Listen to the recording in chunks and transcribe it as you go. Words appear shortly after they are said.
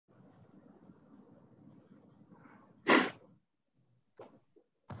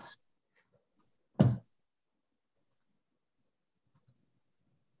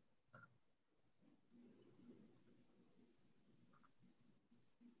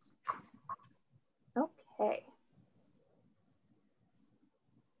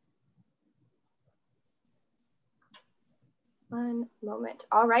One moment.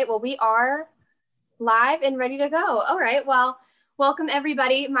 All right, well, we are live and ready to go. All right, well, welcome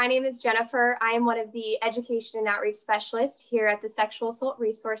everybody. My name is Jennifer. I am one of the Education and Outreach Specialists here at the Sexual Assault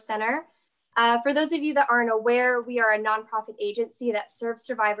Resource Center. For those of you that aren't aware, we are a nonprofit agency that serves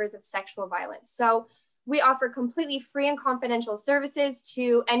survivors of sexual violence. So we offer completely free and confidential services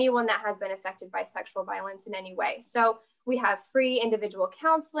to anyone that has been affected by sexual violence in any way. So we have free individual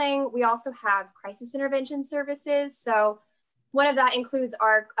counseling. We also have crisis intervention services. So one of that includes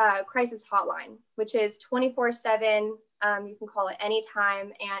our crisis hotline, which is 24/7. You can call it anytime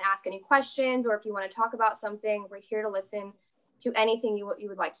and ask any questions, or if you want to talk about something, we're here to listen to anything you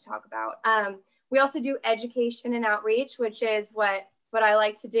would like to talk about. We also do education and outreach, which is what I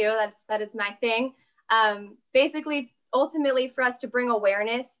like to do. That is my thing. Basically, ultimately for us to bring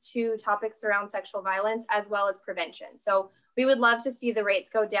awareness to topics around sexual violence as well as prevention. So we would love to see the rates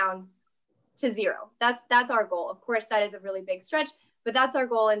go down to zero. That's our goal. Of course, that is a really big stretch, but that's our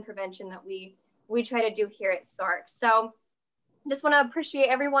goal in prevention that we try to do here at SARC. So just want to appreciate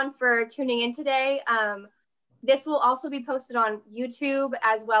everyone for tuning in today. This will also be posted on YouTube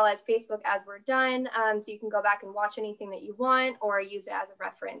as well as Facebook as we're done. So you can go back and watch anything that you want or use it as a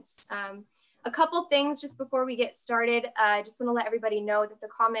reference. A couple things just before we get started. I just want to let everybody know that the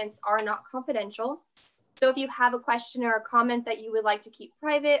comments are not confidential. So if you have a question or a comment that you would like to keep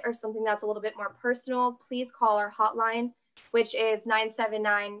private or something that's a little bit more personal, please call our hotline, which is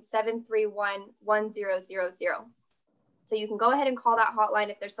 979-731-1000. So you can go ahead and call that hotline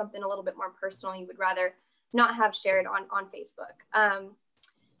if there's something a little bit more personal you would rather not have shared on Facebook.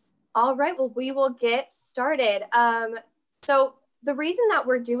 All right, well, we will get started. So the reason that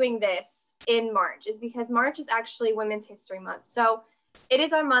we're doing this in March is because March is actually Women's History Month. So it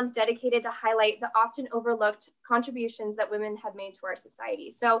is our month dedicated to highlight the often overlooked contributions that women have made to our society.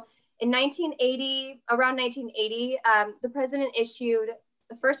 So in around 1980, the president issued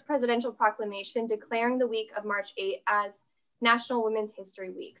the first presidential proclamation declaring the week of March 8 as National Women's History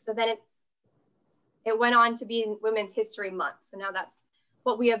Week. So then it went on to be Women's History Month. So now that's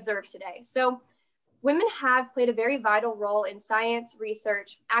what we observe today. So women have played a very vital role in science,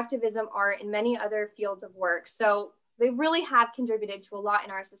 research, activism, art, and many other fields of work. So they really have contributed to a lot in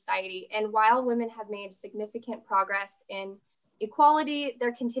our society. And while women have made significant progress in equality,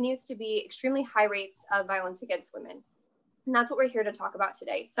 there continues to be extremely high rates of violence against women. And that's what we're here to talk about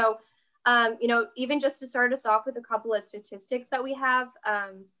today. So, even just to start us off with a couple of statistics that we have,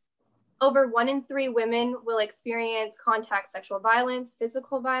 over 1 in 3 women will experience contact sexual violence,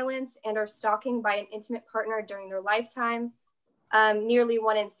 physical violence, and are stalking by an intimate partner during their lifetime. Nearly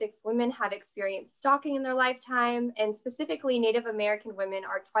 1 in 6 women have experienced stalking in their lifetime, and specifically Native American women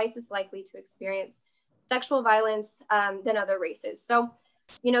are twice as likely to experience sexual violence than other races. So,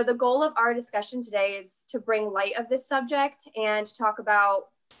 the goal of our discussion today is to bring light of this subject and to talk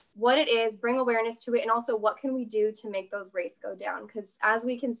about what it is, bring awareness to it, and also what can we do to make those rates go down? Because as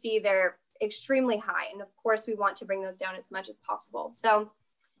we can see, they're extremely high. And of course, we want to bring those down as much as possible. So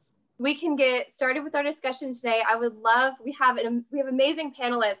we can get started with our discussion today. I would love, we have amazing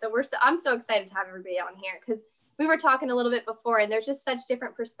panelists that I'm so excited to have everybody on here because we were talking a little bit before and there's just such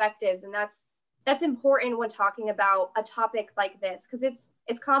different perspectives. And that's important when talking about a topic like this because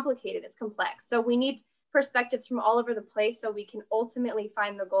it's complicated, it's complex. So we need perspectives from all over the place so we can ultimately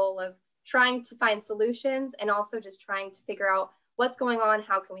find the goal of trying to find solutions and also just trying to figure out what's going on,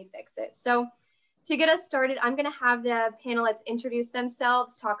 how can we fix it. So to get us started, I'm going to have the panelists introduce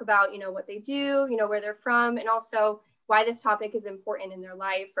themselves, talk about, what they do, where they're from, and also why this topic is important in their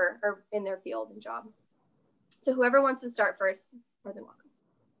life or in their field and job. So whoever wants to start first, more than welcome.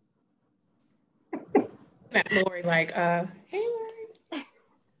 Laurie, hey, Laurie.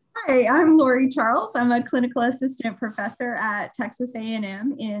 Hi, I'm Laurie Chares. I'm a clinical assistant professor at Texas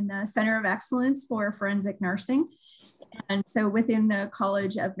A&M in the Center of Excellence for Forensic Nursing. And so within the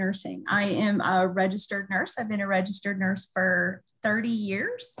College of Nursing, I am a registered nurse. I've been a registered nurse for 30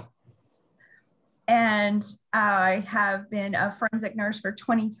 years. And I have been a forensic nurse for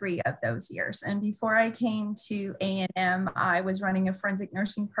 23 of those years. And before I came to A&M, I was running a forensic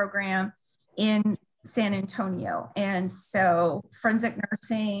nursing program in San Antonio. And so forensic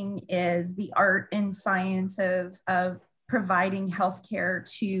nursing is the art and science of providing healthcare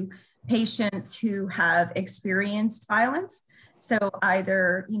to patients who have experienced violence. So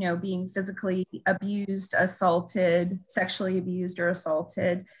either, being physically abused, assaulted, sexually abused or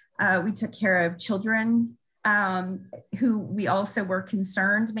assaulted. We took care of children who we also were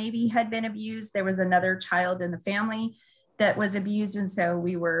concerned maybe had been abused. There was another child in the family that was abused. And so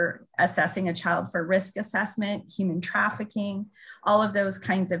we were assessing a child for risk assessment, human trafficking, all of those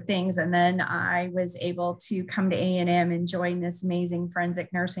kinds of things. And then I was able to come to A&M and join this amazing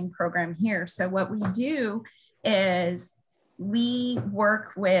forensic nursing program here. So what we do is we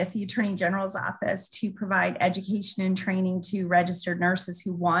work with the Attorney General's office to provide education and training to registered nurses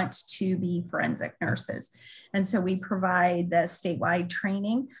who want to be forensic nurses. And so we provide the statewide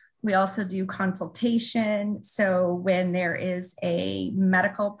training. We also do consultation. So when there is a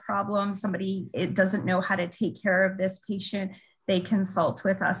medical problem, somebody doesn't know how to take care of this patient, they consult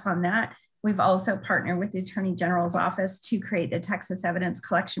with us on that. We've also partnered with the Attorney General's office to create the Texas Evidence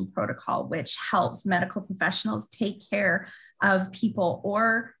Collection Protocol, which helps medical professionals take care of people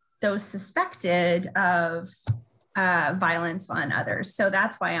or those suspected of violence on others. So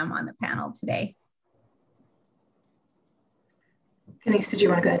that's why I'm on the panel today. Kanice, did you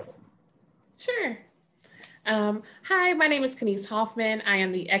want to go ahead? Sure. Hi, my name is Kanice Hoffman. I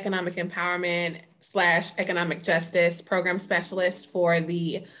am the Economic Empowerment / Economic Justice Program Specialist for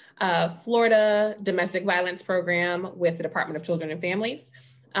the Florida Domestic Violence Program with the Department of Children and Families.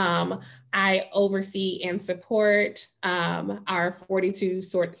 I oversee and support our 42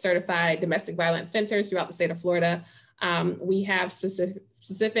 certified domestic violence centers throughout the state of Florida. We have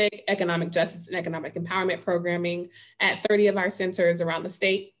specific economic justice and economic empowerment programming at 30 of our centers around the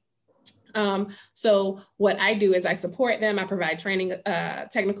state. So what I do is I support them. I provide training,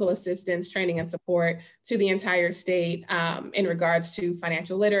 technical assistance, training and support to the entire state in regards to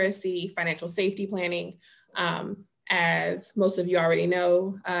financial literacy, financial safety planning. As most of you already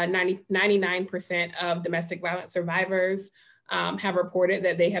know, 99% of domestic violence survivors have reported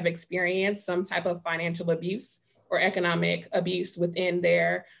that they have experienced some type of financial abuse or economic abuse within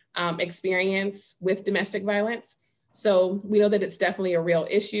their experience with domestic violence. So we know that it's definitely a real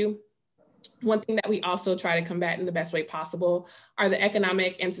issue. One thing that we also try to combat in the best way possible are the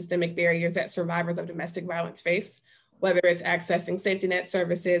economic and systemic barriers that survivors of domestic violence face, whether it's accessing safety net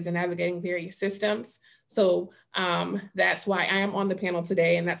services and navigating various systems. So that's why I am on the panel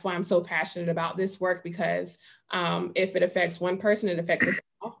today. And that's why I'm so passionate about this work, because if it affects one person, it affects us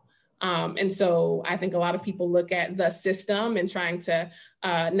all. And so I think a lot of people look at the system and trying to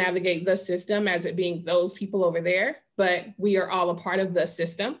navigate the system as it being those people over there, but we are all a part of the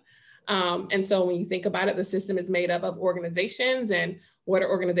system. And so when you think about it, the system is made up of organizations, and what are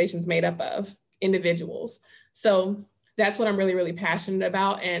organizations made up of? Individuals. So that's what I'm really, really passionate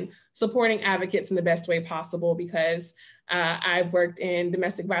about, and supporting advocates in the best way possible, because I've worked in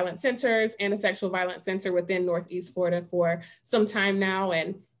domestic violence centers and a sexual violence center within Northeast Florida for some time now.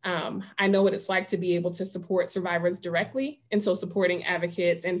 And I know what it's like to be able to support survivors directly. And so supporting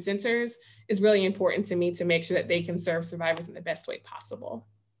advocates and centers is really important to me to make sure that they can serve survivors in the best way possible.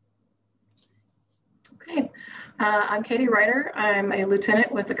 Okay, I'm Katie Reiter. I'm a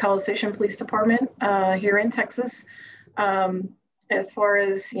lieutenant with the College Station Police Department here in Texas. As far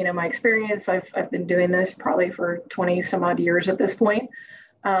as my experience, I've been doing this probably for 20 some odd years at this point.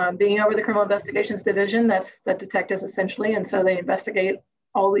 Being over the Criminal Investigations Division, that's the detectives essentially, and so they investigate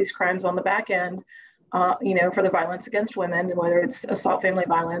all these crimes on the back end, for the violence against women, whether it's assault, family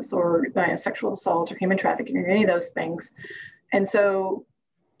violence, or sexual assault, or human trafficking, or any of those things. And so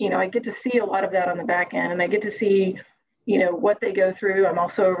I get to see a lot of that on the back end, and I get to see, what they go through. I'm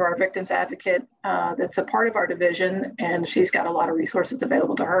also over our victims advocate that's a part of our division, and she's got a lot of resources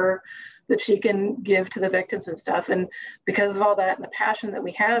available to her that she can give to the victims and stuff. And because of all that and the passion that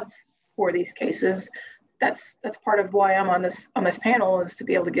we have for these cases, that's part of why I'm on this panel, is to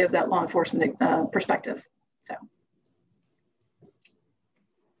be able to give that law enforcement perspective. So.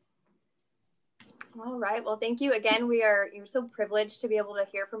 All right. Well, thank you again. You're so privileged to be able to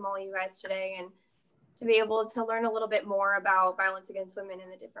hear from all you guys today, and to be able to learn a little bit more about violence against women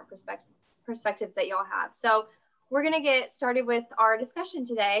and the different perspectives that y'all have. So we're going to get started with our discussion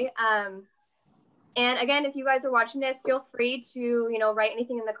today. And again, if you guys are watching this, feel free to, write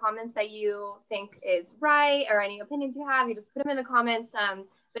anything in the comments that you think is right, or any opinions you have, you just put them in the comments.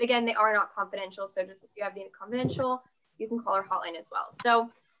 But again, they are not confidential. So just if you have the confidential, you can call our hotline as well. So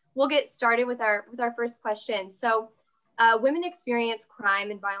we'll get started with our first question. So women experience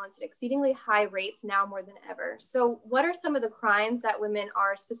crime and violence at exceedingly high rates now more than ever. So what are some of the crimes that women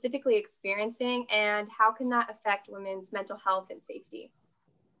are specifically experiencing, and how can that affect women's mental health and safety?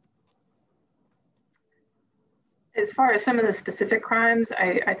 As far as some of the specific crimes,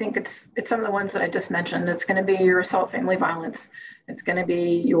 I think it's some of the ones that I just mentioned. It's going to be your assault, family violence. It's going to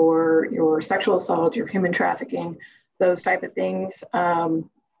be your sexual assault, your human trafficking, those type of things.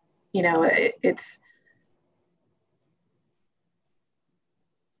 It's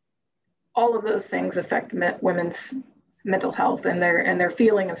all of those things affect women's mental health and their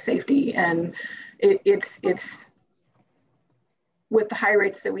feeling of safety. And it's with the high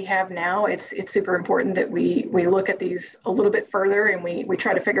rates that we have now, it's super important that we look at these a little bit further, and we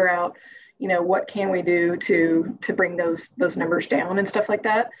try to figure out, what can we do to bring those numbers down and stuff like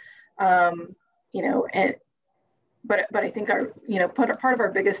that. But I think part of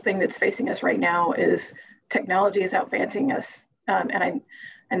our biggest thing that's facing us right now is technology is outadvancing us.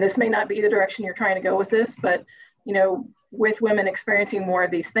 And this may not be the direction you're trying to go with this, but, with women experiencing more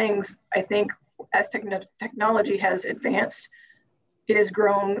of these things, I think as technology has advanced, it has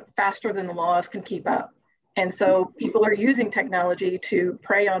grown faster than the laws can keep up. And so people are using technology to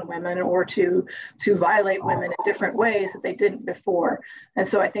prey on women or to violate women in different ways that they didn't before. And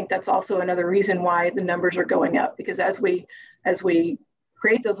so I think that's also another reason why the numbers are going up, because as we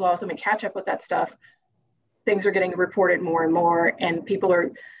create those laws and we catch up with that stuff, things are getting reported more and more, and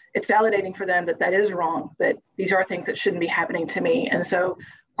it's validating for them that is wrong, that these are things that shouldn't be happening to me. And so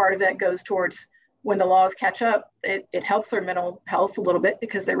part of that goes towards, when the laws catch up, it helps their mental health a little bit,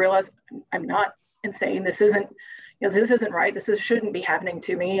 because they realize, I'm not insane. This isn't right. This shouldn't be happening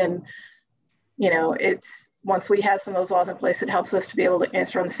to me. And, it's, once we have some of those laws in place, it helps us to be able to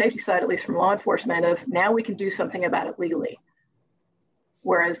answer on the safety side, at least from law enforcement, of now we can do something about it legally.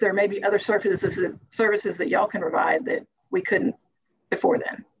 Whereas there may be other services that y'all can provide that we couldn't before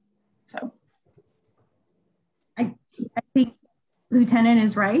then. So I think Lieutenant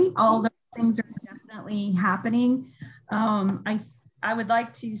is right. All those things are definitely happening. I would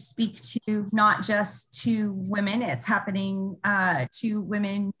like to speak to not just to women, it's happening to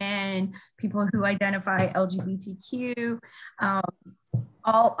women, men, people who identify LGBTQ,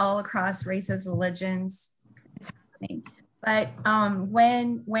 all across races, religions, it's happening. But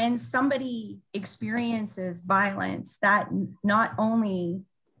when somebody experiences violence, that not only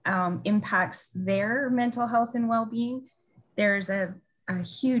impacts their mental health and well-being, there's a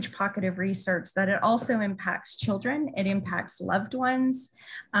huge pocket of research that it also impacts children, it impacts loved ones,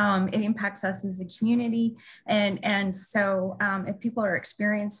 it impacts us as a community. And so if people are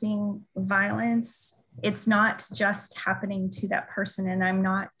experiencing violence, it's not just happening to that person, and I'm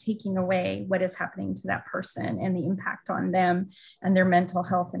not taking away what is happening to that person and the impact on them and their mental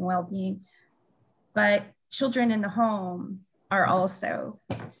health and well-being. But children in the home are also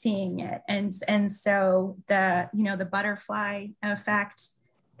seeing it. And so the butterfly effect,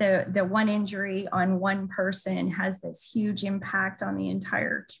 the one injury on one person has this huge impact on the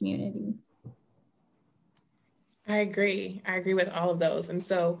entire community. I agree with all of those. And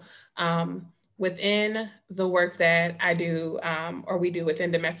so within the work that I do, or we do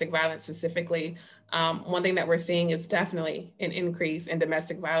within domestic violence specifically, one thing that we're seeing is definitely an increase in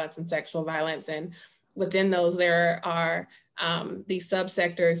domestic violence and sexual violence. And within those, there are these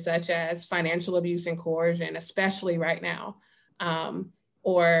subsectors such as financial abuse and coercion, especially right now,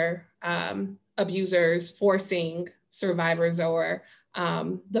 or abusers forcing survivors or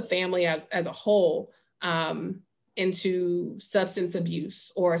the family as a whole into substance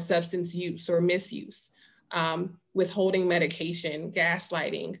abuse or substance use or misuse, withholding medication,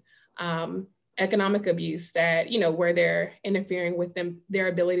 gaslighting, economic abuse that, where they're interfering with their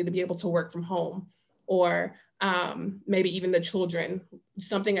ability to be able to work from home, or maybe even the children,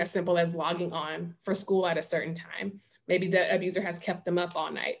 something as simple as logging on for school at a certain time. Maybe the abuser has kept them up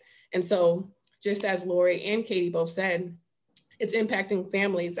all night. And so just as Laurie and Katie both said, it's impacting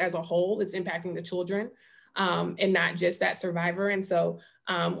families as a whole, it's impacting the children, and not just that survivor. And so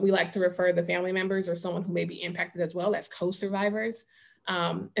we like to refer the family members or someone who may be impacted as well as co-survivors.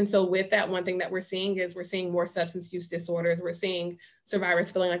 And so with that, one thing that we're seeing is we're seeing more substance use disorders. We're seeing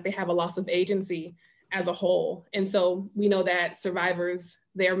survivors feeling like they have a loss of agency as a whole. And so we know that survivors,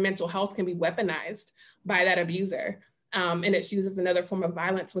 their mental health can be weaponized by that abuser. And it's used as another form of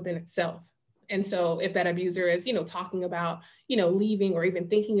violence within itself. And so if that abuser is, talking about, leaving or even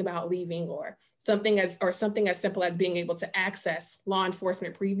thinking about leaving, or something as simple as being able to access law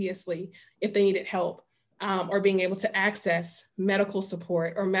enforcement previously if they needed help, or being able to access medical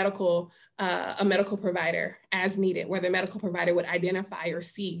support or a medical provider as needed, where the medical provider would identify or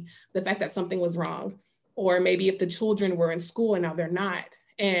see the fact that something was wrong. Or maybe if the children were in school and now they're not.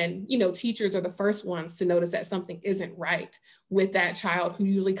 And, teachers are the first ones to notice that something isn't right with that child who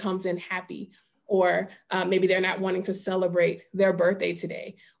usually comes in happy, or maybe they're not wanting to celebrate their birthday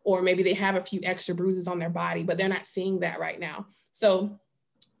today, or maybe they have a few extra bruises on their body, but they're not seeing that right now. So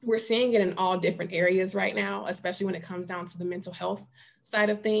we're seeing it in all different areas right now, especially when it comes down to the mental health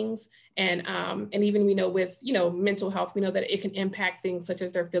side of things. And even we know with, mental health, we know that it can impact things such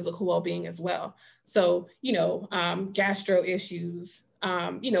as their physical well-being as well. So, gastro issues,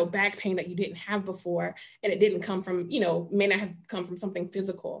 back pain that you didn't have before, and it didn't come from, may not have come from something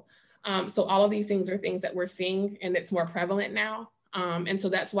physical. So all of these things are things that we're seeing, and it's more prevalent now. And so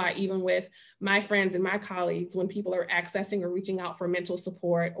that's why even with my friends and my colleagues, when people are accessing or reaching out for mental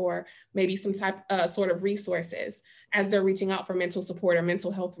support or maybe some sort of resources, as they're reaching out for mental support or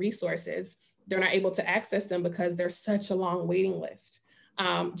mental health resources, they're not able to access them because there's such a long waiting list.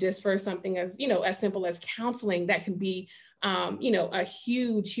 Just for something as, as simple as counseling, that could be, a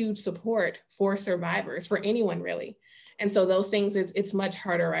huge support for survivors, for anyone really. And so those things, it's much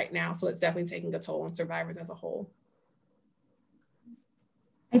harder right now. So it's definitely taking a toll on survivors as a whole.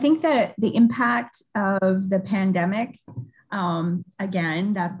 I think that the impact of the pandemic,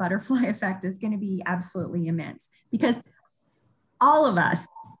 again, that butterfly effect is going to be absolutely immense, because all of us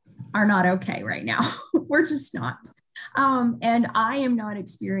are not okay right now. We're just not. And I am not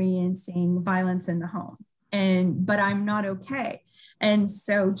experiencing violence in the home, but I'm not okay. And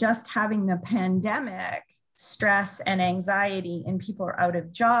so just having the pandemic, stress and anxiety, and people are out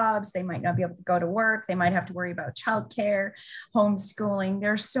of jobs, they might not be able to go to work, they might have to worry about childcare, homeschooling.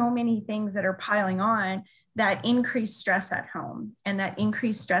 There's so many things that are piling on that increase stress at home. And that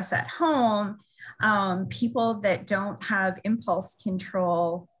increased stress at home, people that don't have impulse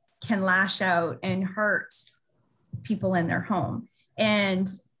control can lash out and hurt people in their home. And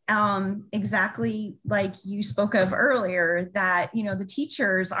exactly like you spoke of earlier, that, the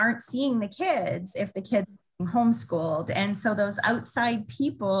teachers aren't seeing the kids if the kids homeschooled. And so those outside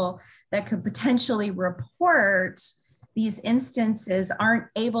people that could potentially report these instances aren't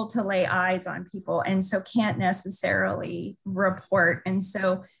able to lay eyes on people, and so can't necessarily report. And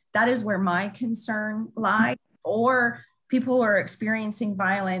so that is where my concern lies. Or people who are experiencing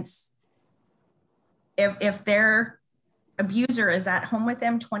violence, if their abuser is at home with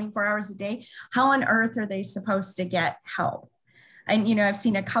them 24 hours a day, how on earth are they supposed to get help? And, I've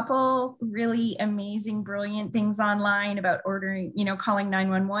seen a couple really amazing, brilliant things online about ordering, calling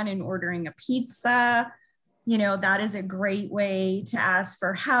 911 and ordering a pizza. That is a great way to ask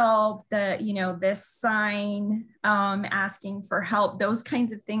for help. This sign asking for help, those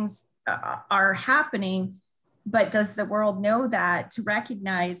kinds of things are happening. But does the world know that, to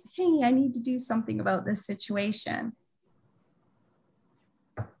recognize, hey, I need to do something about this situation?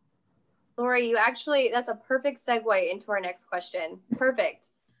 Laurie, that's a perfect segue into our next question. Perfect.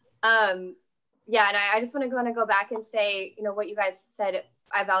 And I just want to go back and say, what you guys said,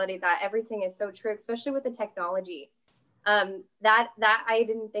 I validate that. Everything is so true, especially with the technology. That I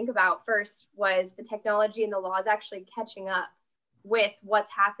didn't think about first was the technology and the laws actually catching up with what's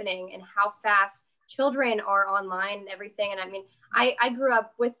happening and how fast children are online and everything. And I mean, I grew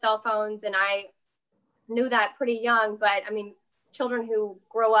up with cell phones, and I knew that pretty young, but I mean, children who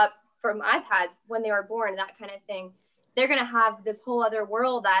grow up from iPads when they were born, that kind of thing, they're going to have this whole other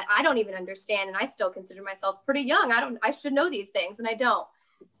world that I don't even understand. And I still consider myself pretty young. I should know these things, and I don't.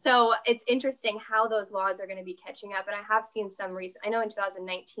 So it's interesting how those laws are going to be catching up. And I have seen some recent, I know in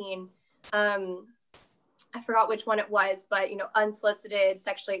 2019, I forgot which one it was, but, unsolicited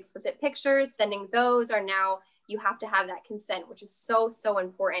sexually explicit pictures, sending those are now, you have to have that consent, which is so, so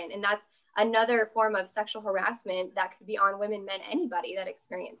important. And that's another form of sexual harassment that could be on women, men, anybody that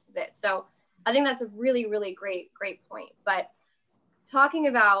experiences it. So I think that's a really, really great point. But talking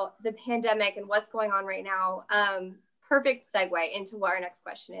about the pandemic and what's going on right now, perfect segue into what our next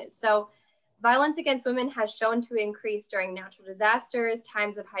question is. So violence against women has shown to increase during natural disasters,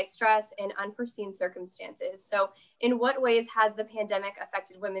 times of high stress, and unforeseen circumstances. So in what ways has the pandemic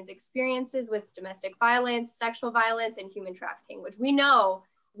affected women's experiences with domestic violence, sexual violence, and human trafficking, which we know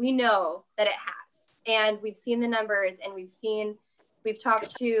that it has, and we've seen the numbers, and we've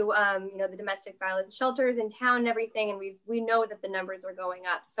talked to the domestic violence shelters in town and everything, and we know that the numbers are going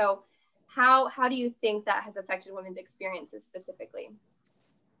up. So how do you think that has affected women's experiences specifically?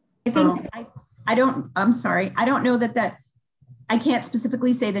 I think I don't know that I can't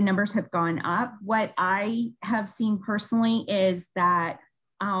specifically say the numbers have gone up. What I have seen personally is that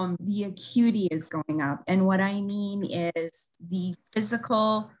the acuity is going up. And what I mean is the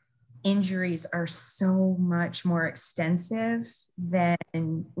physical injuries are so much more extensive than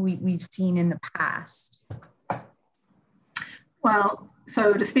we've seen in the past. Well,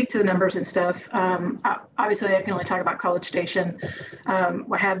 so to speak to the numbers and stuff, obviously I can only talk about College Station. I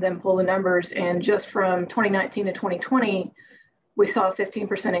had them pull the numbers, and just from 2019 to 2020, we saw a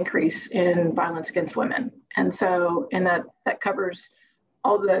 15% increase in violence against women. And so, and that covers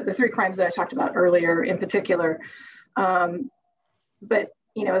all the three crimes that I talked about earlier in particular. But,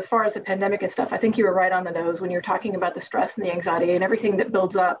 as far as the pandemic and stuff, I think you were right on the nose when you're talking about the stress and the anxiety and everything that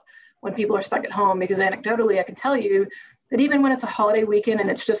builds up when people are stuck at home, because anecdotally, I can tell you that even when it's a holiday weekend and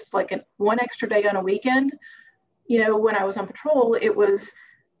it's just like one extra day on a weekend, you know, when I was on patrol, it was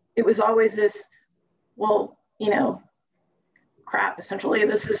always this, well, you know, crap, essentially,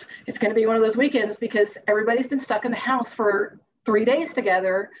 it's going to be one of those weekends because everybody's been stuck in the house for 3 days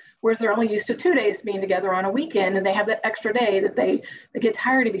together, whereas they're only used to 2 days being together on a weekend, and they have that extra day that they get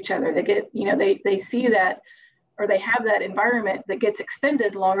tired of each other. They get, you know, they see that, or they have that environment that gets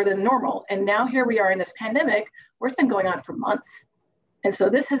extended longer than normal. And now here we are in this pandemic where it's been going on for months. And so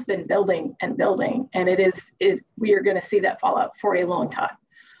this has been building and building, and we are going to see that fallout for a long time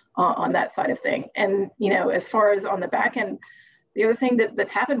on that side of thing. And, you know, as far as on the back end, the other thing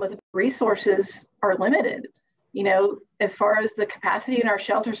that's happened with resources are limited. You know, as far as the capacity in our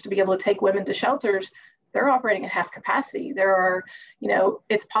shelters to be able to take women to shelters, they're operating at half capacity. There are, you know,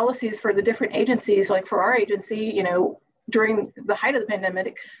 it's policies for the different agencies. Like for our agency, you know, during the height of the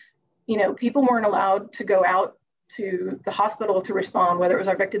pandemic, you know, people weren't allowed to go out to the hospital to respond, whether it was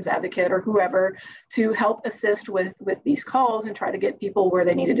our victims advocate or whoever, to help assist with these calls and try to get people where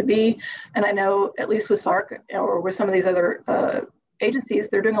they needed to be. And I know, at least with SARC or with some of these other agencies,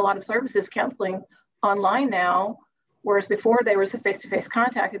 they're doing a lot of services counseling online now, whereas before there was a face-to-face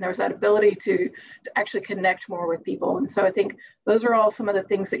contact and there was that ability to actually connect more with people. And so I think those are all some of the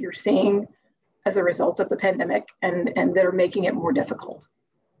things that you're seeing as a result of the pandemic, and they're making it more difficult.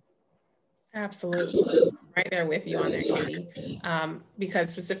 Absolutely. Right there with you on that, Katie. Because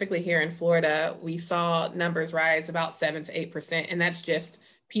specifically here in Florida, we saw numbers rise about 7 to 8%. And that's just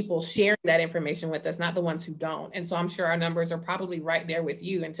people sharing that information with us, not the ones who don't. And so I'm sure our numbers are probably right there with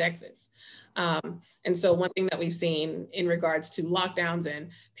you in Texas. And so one thing that we've seen in regards to lockdowns and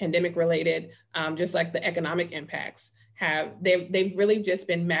pandemic related, just like the economic impacts, they've really just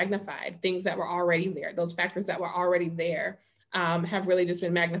been magnified. Things that were already there, those factors that were already there, have really just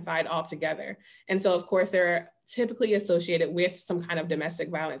been magnified altogether. And so, of course, they're typically associated with some kind of domestic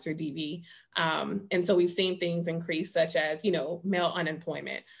violence or DV. And so we've seen things increase, such as, you know, male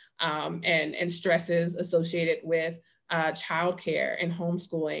unemployment and stresses associated with childcare and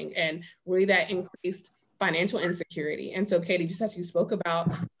homeschooling, and really that increased financial insecurity. And so, Katie, just as you spoke about,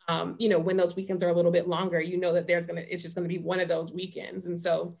 you know, when those weekends are a little bit longer, you know that it's just going to be one of those weekends. And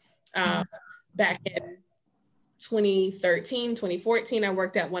so back in 2013, 2014, I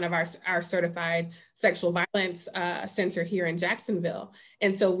worked at one of our certified sexual violence center here in Jacksonville.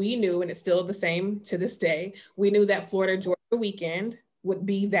 And so we knew, and it's still the same to this day, we knew that Florida Georgia weekend would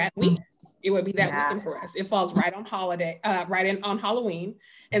be that week. It would be that weekend for us. It falls right on on Halloween.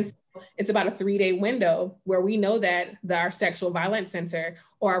 And so it's about a 3-day window where we know that our sexual violence center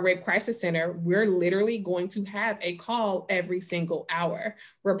or our rape crisis center, we're literally going to have a call every single hour.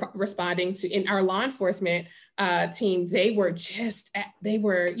 We're responding to, in our law enforcement team, they were,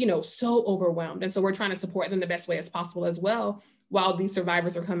 you know, so overwhelmed. And so we're trying to support them the best way as possible as well, while these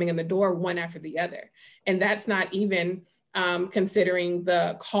survivors are coming in the door one after the other. And that's not even considering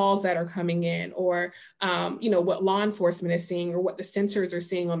the calls that are coming in, or, you know, what law enforcement is seeing, or what the centers are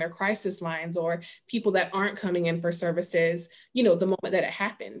seeing on their crisis lines, or people that aren't coming in for services, you know, the moment that it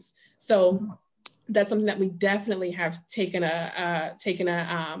happens. So that's something that we definitely have taken a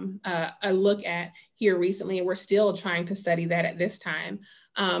look at here recently, and we're still trying to study that at this time.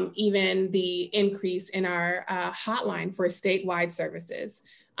 Even the increase in our hotline for statewide services,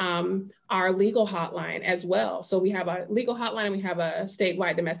 our legal hotline as well. So we have a legal hotline and we have a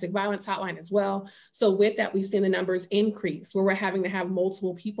statewide domestic violence hotline as well. So with that, we've seen the numbers increase where we're having to have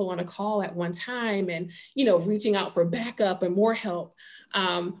multiple people on a call at one time, and, you know, reaching out for backup and more help.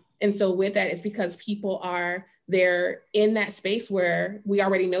 And so with that, it's because people they're in that space where we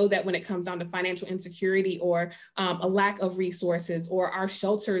already know that when it comes down to financial insecurity, or a lack of resources, or our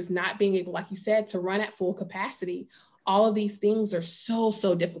shelters not being able, like you said, to run at full capacity, all of these things are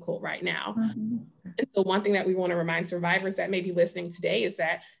so difficult right now. Mm-hmm. And so one thing that we want to remind survivors that may be listening today is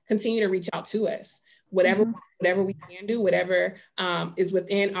that continue to reach out to us. Whatever we can do, whatever is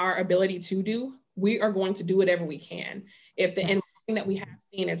within our ability to do, we are going to do whatever we can. If the end thing that we have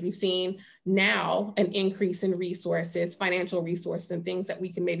seen, as we've seen now, an increase in resources, financial resources, and things that we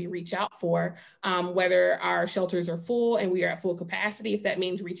can maybe reach out for, whether our shelters are full and we are at full capacity, if that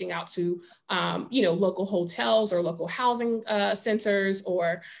means reaching out to, you know, local hotels or local housing centers,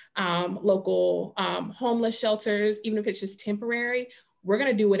 or local homeless shelters, even if it's just temporary, we're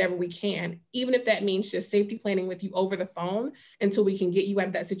going to do whatever we can, even if that means just safety planning with you over the phone until we can get you out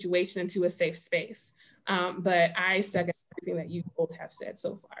of that situation into a safe space. But I second everything that you both have said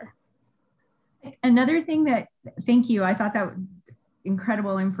so far. Another thing thank you. I thought that was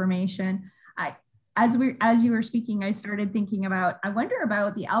incredible information. As you were speaking, I started thinking about, I wonder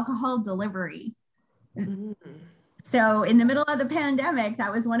about the alcohol delivery. Mm-hmm. So in the middle of the pandemic,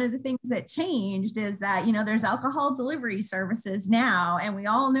 that was one of the things that changed, is that, you know, there's alcohol delivery services now. And we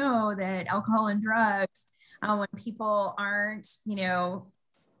all know that alcohol and drugs, when people aren't, you know,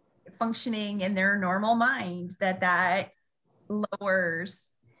 functioning in their normal mind, that lowers,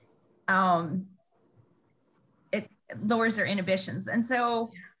 it lowers their inhibitions. And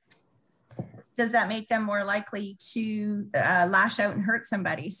so does that make them more likely to lash out and hurt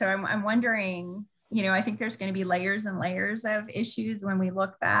somebody? So I'm wondering, you know, I think there's going to be layers and layers of issues when we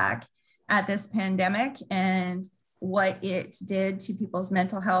look back at this pandemic and what it did to people's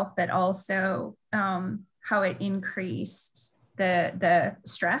mental health, but also how it increased the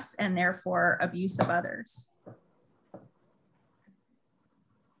stress and therefore abuse of others.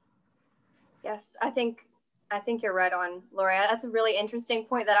 Yes, I think you're right on, Laurie. That's a really interesting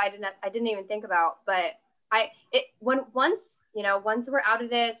point that I didn't even think about. But once we're out of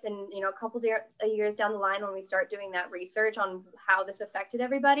this, and you know, a couple years down the line, when we start doing that research on how this affected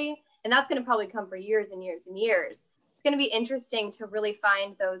everybody, and that's going to probably come for years and years and years. It's going to be interesting to really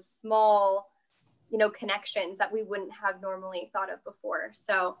find those small, you know, connections that we wouldn't have normally thought of before.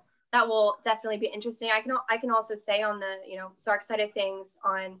 So that will definitely be interesting. I can also say on the, you know, SARC side of things,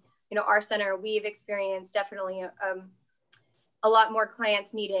 on, you know, our center, we've experienced definitely a lot more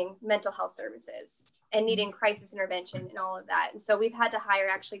clients needing mental health services and needing crisis intervention and all of that. And so we've had to hire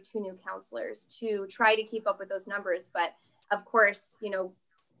actually 2 new counselors to try to keep up with those numbers. But of course, you know,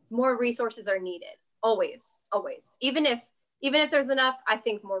 more resources are needed, always. Even if there's enough, I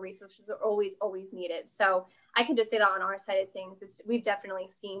think more resources are always needed. So I can just say that on our side of things, we've definitely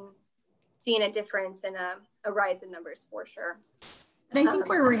seen a difference and a rise in numbers for sure. And I think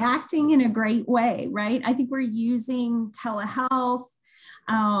we're reacting in a great way, right? I think we're using telehealth.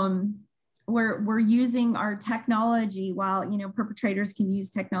 We're using our technology. While, you know, perpetrators can use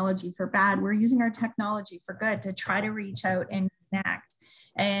technology for bad, we're using our technology for good to try to reach out and connect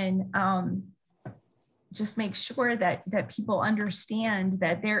and just make sure that people understand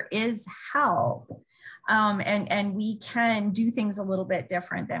that there is help, and we can do things a little bit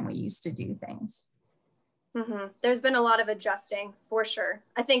different than we used to do things. Mm-hmm. There's been a lot of adjusting for sure.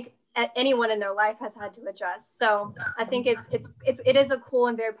 I think anyone in their life has had to adjust. So I think it is a cool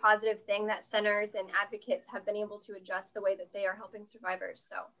and very positive thing that centers and advocates have been able to adjust the way that they are helping survivors.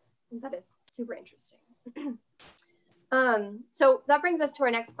 So I think that is super interesting. So that brings us to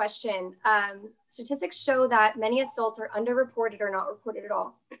our next question. Statistics show that many assaults are underreported or not reported at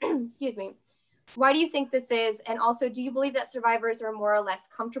all. Excuse me. Why do you think this is? And also, do you believe that survivors are more or less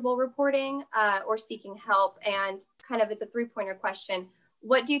comfortable reporting or seeking help? And kind of, it's a 3-pointer question.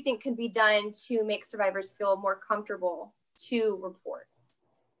 What do you think can be done to make survivors feel more comfortable to report?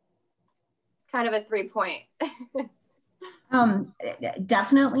 Kind of a 3-point.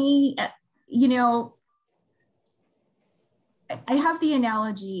 Definitely, you know, I have the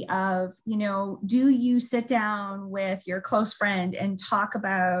analogy of, you know, do you sit down with your close friend and talk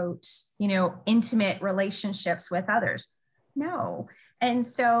about, you know, intimate relationships with others? No. And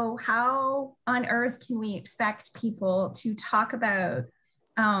so how on earth can we expect people to talk about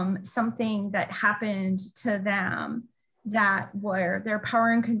something that happened to them, that where their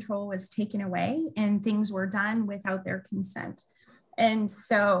power and control was taken away and things were done without their consent? And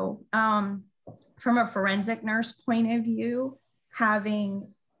so from a forensic nurse point of view, having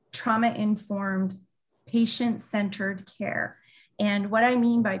trauma-informed, patient-centered care. And what I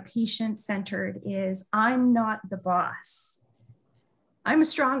mean by patient-centered is I'm not the boss. I'm a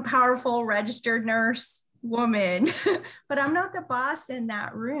strong, powerful, registered nurse woman, but I'm not the boss in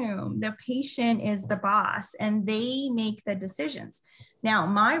that room. The patient is the boss and they make the decisions. Now,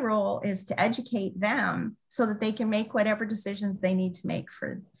 my role is to educate them so that they can make whatever decisions they need to make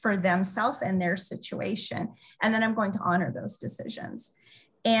for themselves and their situation. And then I'm going to honor those decisions.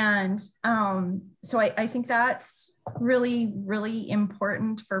 And so I think that's really, really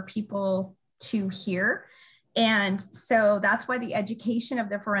important for people to hear. And so that's why the education of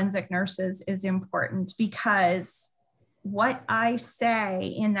the forensic nurses is important, because what I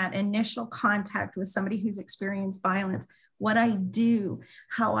say in that initial contact with somebody who's experienced violence, what I do,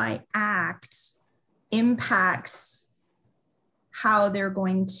 how I act, impacts how they're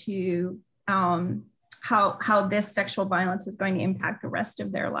going to, how this sexual violence is going to impact the rest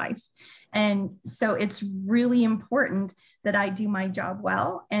of their life. And so it's really important that I do my job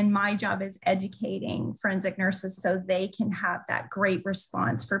well. And my job is educating forensic nurses so they can have that great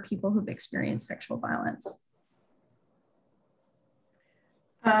response for people who've experienced sexual violence.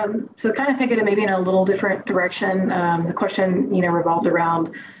 So kind of take it maybe in a little different direction. The question, you know, revolved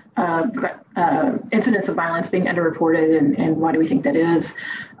around incidents of violence being underreported and why do we think that is?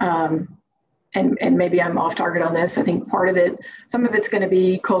 and maybe I'm off target on this. I think part of it, some of it's going to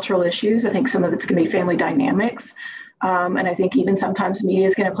be cultural issues. I think some of it's going to be family dynamics. And I think even sometimes media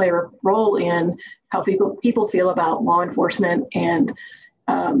is going to play a role in how people feel about law enforcement and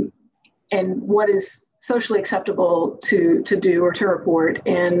what is socially acceptable to do or to report.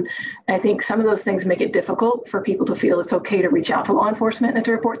 And I think some of those things make it difficult for people to feel it's okay to reach out to law enforcement and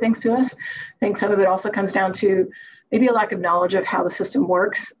to report things to us. I think some of it also comes down to maybe a lack of knowledge of how the system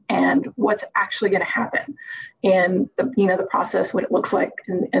works and what's actually going to happen, and the process, what it looks like,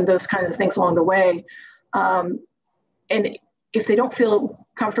 and those kinds of things along the way. And if they don't feel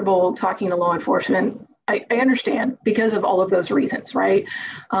comfortable talking to law enforcement, I understand, because of all of those reasons, right?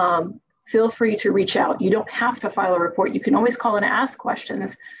 Feel free to reach out. You don't have to file a report. You can always call and ask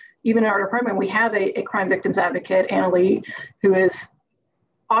questions. Even in our department, we have a crime victims advocate, Annalie, who is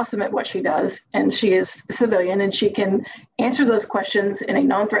awesome at what she does, and she is a civilian, and she can answer those questions in a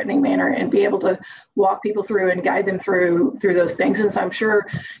non-threatening manner and be able to walk people through and guide them through those things. And so I'm sure,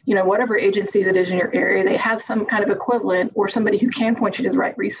 whatever agency that is in your area, they have some kind of equivalent or somebody who can point you to the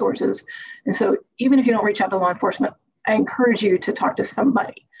right resources. And so even if you don't reach out to law enforcement, I encourage you to talk to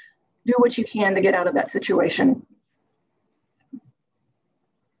somebody. Do what you can to get out of that situation.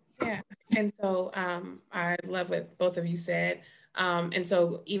 Yeah, and so I love what both of you said. And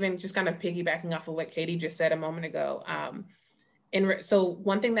so even just kind of piggybacking off of what Katie just said a moment ago, so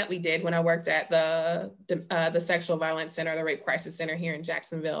one thing that we did when I worked at the Sexual Violence Center, the Rape Crisis Center here in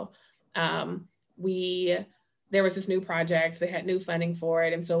Jacksonville, there was this new project, they had new funding for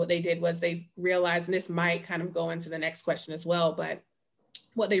it. And so what they did was they realized, and this might kind of go into the next question as well, but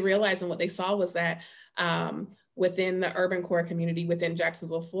what they realized and what they saw was that within the urban core community within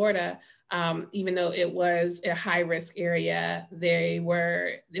Jacksonville, Florida, even though it was a high risk area, it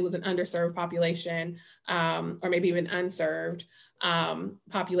was an underserved population, or maybe even unserved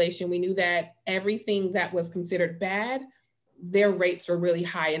population. We knew that everything that was considered bad, their rates were really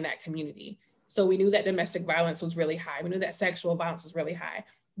high in that community. So we knew that domestic violence was really high. We knew that sexual violence was really high,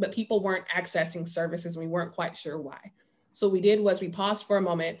 but people weren't accessing services and we weren't quite sure why. So what we did was we paused for a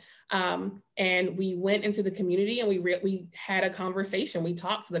moment and we went into the community and we had a conversation. We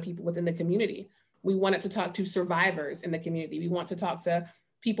talked to the people within the community. We wanted to talk to survivors in the community. We want to talk to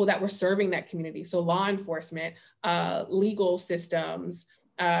people that were serving that community. So law enforcement, legal systems,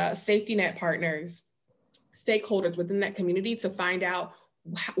 safety net partners, stakeholders within that community to find out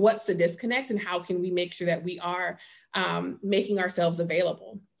what's the disconnect and how can we make sure that we are making ourselves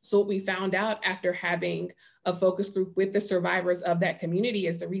available. So what we found out after having a focus group with the survivors of that community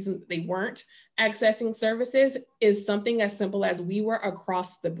is the reason that they weren't accessing services is something as simple as we were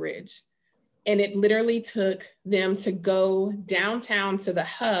across the bridge. And it literally took them to go downtown to the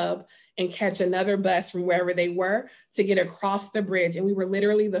hub and catch another bus from wherever they were to get across the bridge. And we were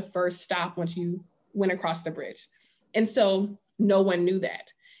literally the first stop once you went across the bridge. And so no one knew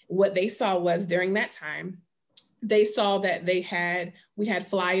that. What they saw was during that time, they saw that we had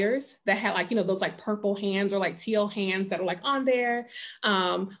flyers that had those purple hands or teal hands that are on there.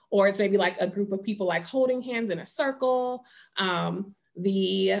 Or it's maybe a group of people holding hands in a circle.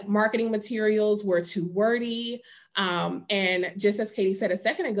 The marketing materials were too wordy. And just as Katie said a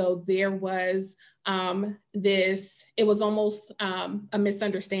second ago, there was it was almost a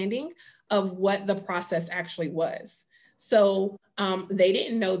misunderstanding of what the process actually was. So they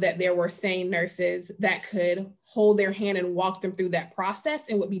didn't know that there were sane nurses that could hold their hand and walk them through that process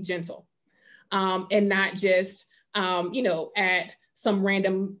and would be gentle and not just, at some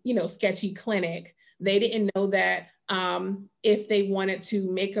random, sketchy clinic. They didn't know that if they wanted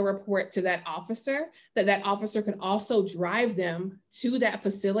to make a report to that officer could also drive them to that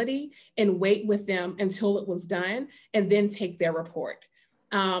facility and wait with them until it was done and then take their report.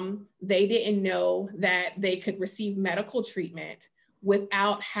 They didn't know that they could receive medical treatment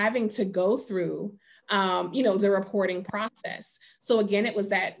without having to go through, the reporting process. So again, it was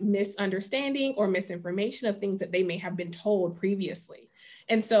that misunderstanding or misinformation of things that they may have been told previously.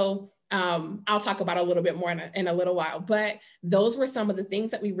 And so I'll talk about a little bit more in a little while, but those were some of the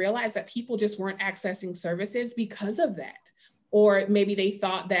things that we realized that people just weren't accessing services because of that. Or maybe they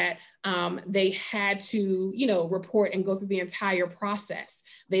thought that they had to, report and go through the entire process.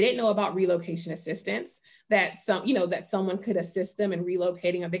 They didn't know about relocation assistance, that someone could assist them in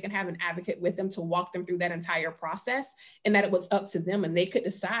relocating, or they can have an advocate with them to walk them through that entire process, and that it was up to them and they could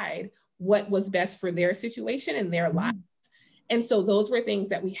decide what was best for their situation and their lives. And so those were things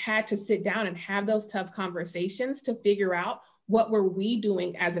that we had to sit down and have those tough conversations to figure out what were we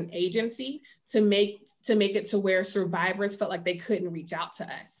doing as an agency to make it to where survivors felt like they couldn't reach out to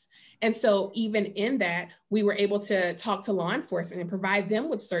us? And so even in that, we were able to talk to law enforcement and provide them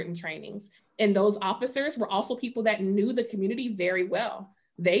with certain trainings. And those officers were also people that knew the community very well.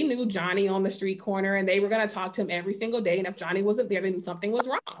 They knew Johnny on the street corner, and they were going to talk to him every single day. And if Johnny wasn't there, they knew something was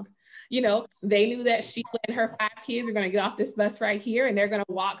wrong. You know, they knew that Sheila and her 5 kids are going to get off this bus right here, and they're going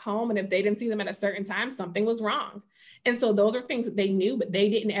to walk home. And if they didn't see them at a certain time, something was wrong. And so those are things that they knew, but they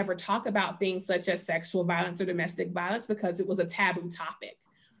didn't ever talk about things such as sexual violence or domestic violence because it was a taboo topic.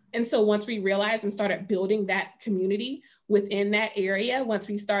 And so once we realized and started building that community within that area, once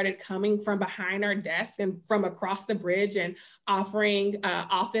we started coming from behind our desk and from across the bridge and offering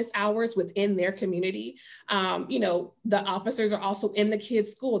office hours within their community, you know, the officers are also in the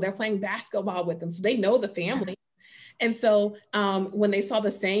kids' school. They're playing basketball with them, so they know the family. And so when they saw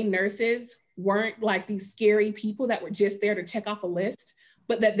the same nurses weren't like these scary people that were just there to check off a list,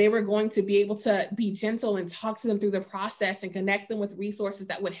 but that they were going to be able to be gentle and talk to them through the process and connect them with resources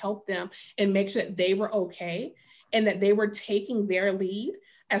that would help them and make sure that they were okay and that they were taking their lead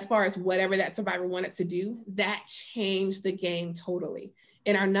as far as whatever that survivor wanted to do, that changed the game totally.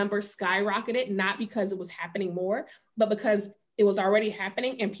 And our numbers skyrocketed, not because it was happening more, but because it was already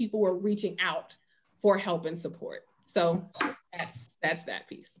happening and people were reaching out for help and support. So that's that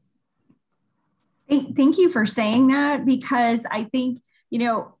piece. Thank you for saying that, because I think, you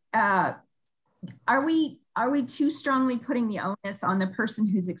know, are we too strongly putting the onus on the person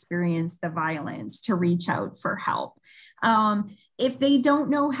who's experienced the violence to reach out for help? If they don't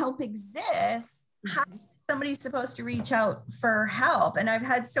know help exists, how is somebody supposed to reach out for help? And I've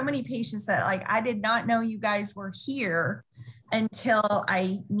had so many patients that like, I did not know you guys were here until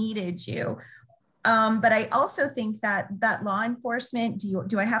I needed you. But I also think that law enforcement,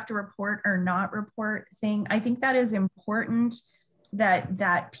 do I have to report or not report thing? I think that is important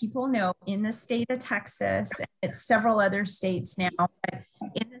that people know in the state of Texas, it's several other states now, but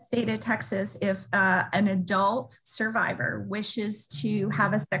in the state of Texas, if an adult survivor wishes to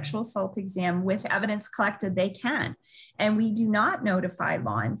have a sexual assault exam with evidence collected, they can. And we do not notify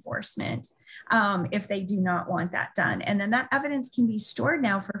law enforcement if they do not want that done. And then that evidence can be stored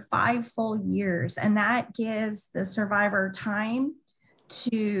now for 5 full years. And that gives the survivor time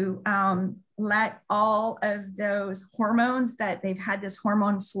to let all of those hormones that they've had this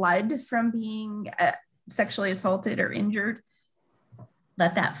hormone flood from being sexually assaulted or injured,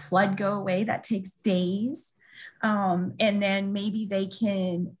 let that flood go away. That takes days. And then maybe they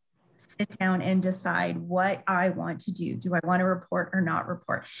can sit down and decide what I want to do. Do I want to report or not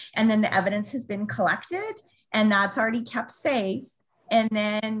report? And then the evidence has been collected and that's already kept safe. And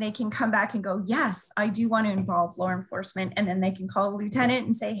then they can come back and go, yes, I do want to involve law enforcement. And then they can call a lieutenant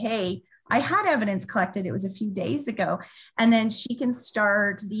and say, hey, I had evidence collected. It was a few days ago. And then she can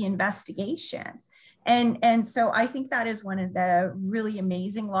start the investigation. And so I think that is one of the really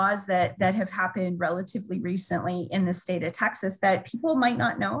amazing laws that have happened relatively recently in the state of Texas that people might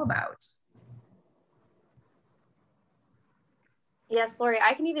not know about. Yes, Laurie,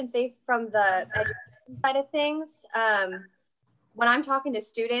 I can even say from the education side of things, when I'm talking to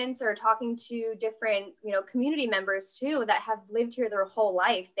students or talking to different, community members too, that have lived here their whole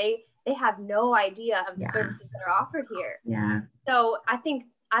life, they have no idea of the services that are offered here. Yeah. So I think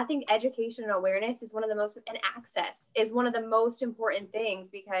education and awareness is and access is one of the most important things,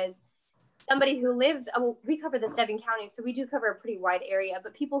 because somebody who lives, we cover the 7 counties, so we do cover a pretty wide area,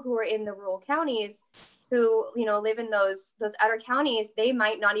 but people who are in the rural counties who, live in those outer counties, they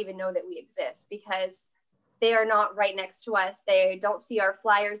might not even know that we exist because they are not right next to us. They don't see our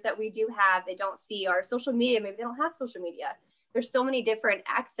flyers that we do have. They don't see our social media. Maybe they don't have social media. There's so many different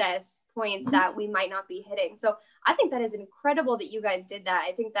access points that we might not be hitting. So I think that is incredible that you guys did that.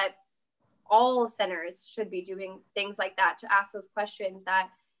 I think that all centers should be doing things like that to ask those questions that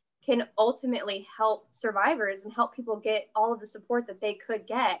can ultimately help survivors and help people get all of the support that they could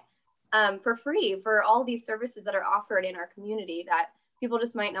get for free for all these services that are offered in our community that people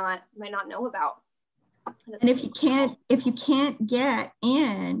just might not know about. And if you can't get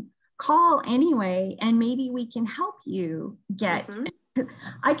in, call anyway, and maybe we can help you get.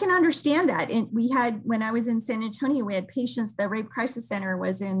 I can understand that. And when I was in San Antonio, we had patients, the Rape Crisis Center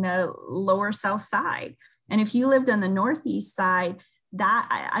was in the lower South Side. And if you lived on the Northeast side,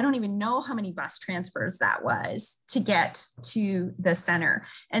 that I don't even know how many bus transfers that was to get to the center.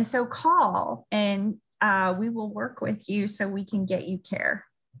 And so call and we will work with you so we can get you care.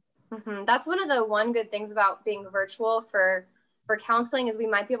 That's one of the good things about being virtual for counseling is we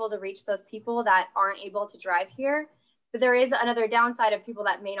might be able to reach those people that aren't able to drive here. But there is another downside of people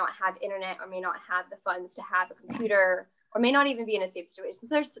that may not have internet or may not have the funds to have a computer or may not even be in a safe situation. So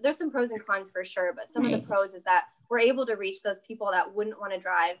there's some pros and cons for sure, but some of the pros is that we're able to reach those people that wouldn't want to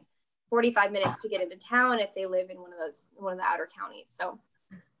drive 45 minutes to get into town if they live in one of the outer counties. So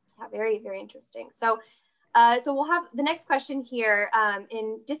yeah, very, very interesting. So we'll have the next question here.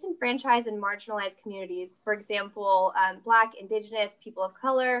 In disenfranchised and marginalized communities, for example, Black, Indigenous, people of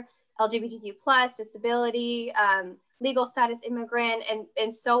color, LGBTQ+, disability, legal status immigrant,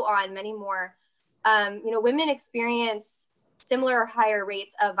 and so on, many more, women experience similar or higher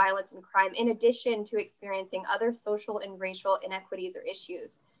rates of violence and crime, in addition to experiencing other social and racial inequities or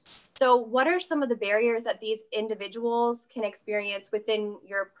issues. So what are some of the barriers that these individuals can experience within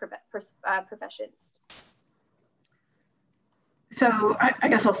your professions? So I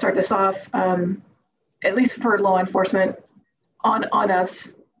guess I'll start this off. At least for law enforcement, on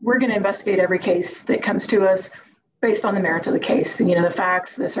us, we're going to investigate every case that comes to us based on the merits of the case, the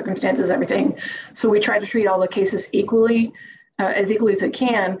facts, the circumstances, everything. So we try to treat all the cases equally, as equally as we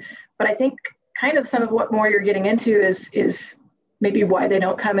can. But I think kind of some of what more you're getting into is maybe why they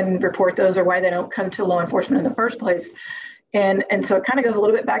don't come and report those, or why they don't come to law enforcement in the first place. And so it kind of goes a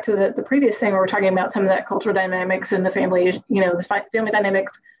little bit back to the previous thing where we're talking about some of that cultural dynamics and the family, the family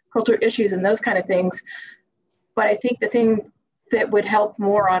dynamics, cultural issues, and those kind of things. But I think the thing that would help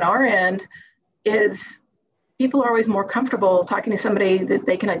more on our end is people are always more comfortable talking to somebody that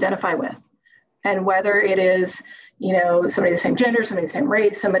they can identify with. And whether it is, somebody of the same gender, somebody of the same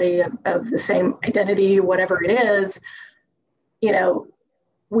race, somebody of the same identity, whatever it is,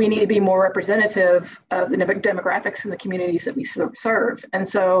 we need to be more representative of the demographics in the communities that we serve. And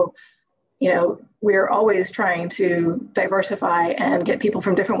so, we're always trying to diversify and get people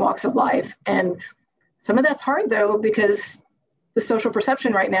from different walks of life. And some of that's hard though, because the social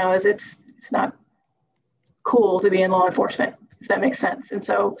perception right now is it's not cool to be in law enforcement, if that makes sense. And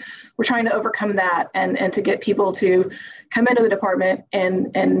so we're trying to overcome that and to get people to come into the department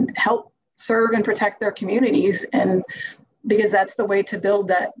and help serve and protect their communities. And because that's the way to build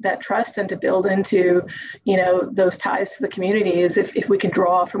that trust and to build into, those ties to the community, is if we can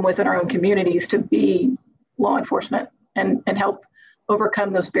draw from within our own communities to be law enforcement and help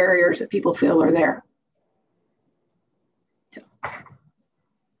overcome those barriers that people feel are there.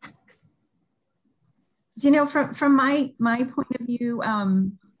 From my point of view, I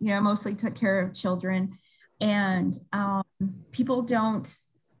mostly took care of children, and people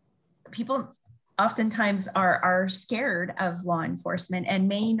oftentimes are scared of law enforcement and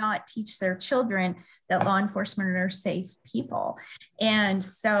may not teach their children that law enforcement are safe people. And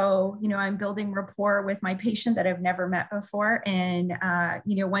so, I'm building rapport with my patient that I've never met before. And,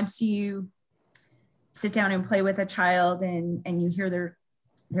 once you sit down and play with a child and you hear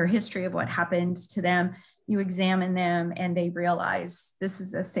their history of what happened to them, you examine them and they realize this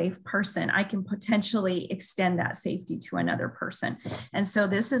is a safe person. I can potentially extend that safety to another person. And so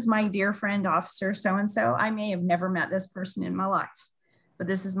this is my dear friend, Officer so-and-so. I may have never met this person in my life, but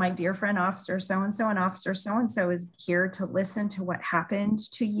this is my dear friend, Officer so-and-so, and Officer so-and-so is here to listen to what happened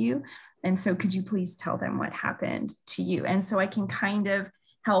to you. And so could you please tell them what happened to you? And so I can kind of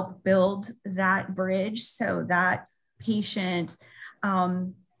help build that bridge so that patient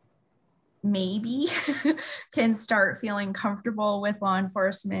maybe can start feeling comfortable with law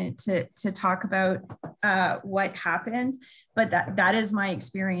enforcement to talk about what happened. But that is my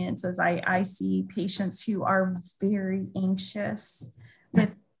experience, as I see patients who are very anxious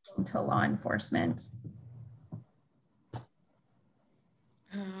with going to law enforcement.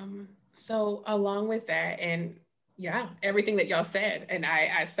 So along with that, and yeah, everything that y'all said, and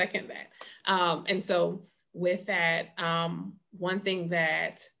I second that. And so with that, one thing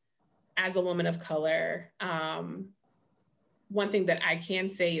that as a woman of color, one thing that I can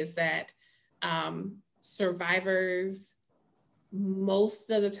say is that survivors, most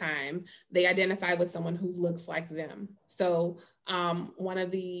of the time, they identify with someone who looks like them. So one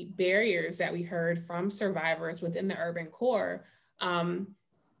of the barriers that we heard from survivors within the urban core, and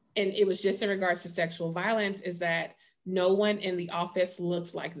it was just in regards to sexual violence, is that no one in the office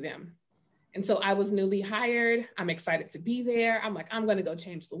looks like them. And so I was newly hired. I'm excited to be there. I'm like, I'm going to go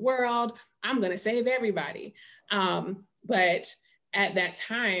change the world. I'm going to save everybody. But at that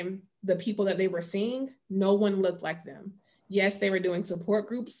time, the people that they were seeing, no one looked like them. Yes, they were doing support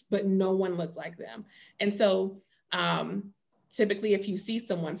groups, but no one looked like them. And so typically if you see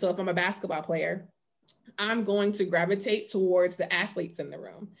someone, so if I'm a basketball player, I'm going to gravitate towards the athletes in the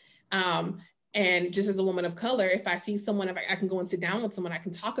room. And just as a woman of color, if I see someone, if I can go and sit down with someone, I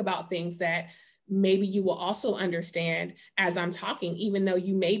can talk about things that maybe you will also understand as I'm talking, even though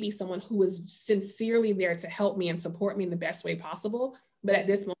you may be someone who is sincerely there to help me and support me in the best way possible. But at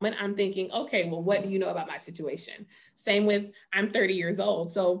this moment, I'm thinking, okay, well, what do you know about my situation? Same with, I'm 30 years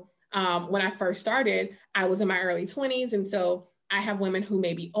old. So when I first started, I was in my early 20s. And so I have women who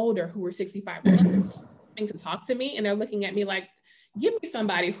may be older, who are 65 coming to talk to me, and they're looking at me like, give me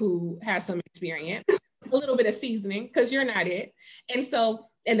somebody who has some experience, a little bit of seasoning, because you're not it. And so,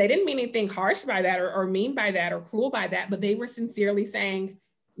 and they didn't mean anything harsh by that or mean by that or cruel by that, but they were sincerely saying,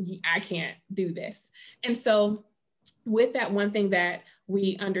 I can't do this. And so with that, one thing that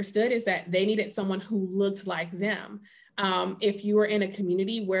we understood is that they needed someone who looked like them. If you are in a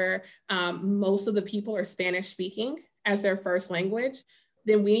community where most of the people are Spanish speaking as their first language,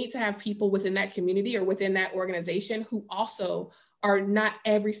 then we need to have people within that community or within that organization who also are not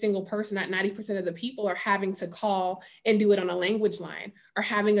every single person, not 90% of the people are having to call and do it on a language line, or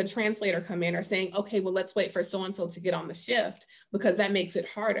having a translator come in or saying, okay, well, let's wait for so-and-so to get on the shift, because that makes it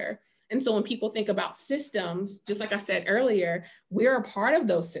harder. And so when people think about systems, just like I said earlier, we're a part of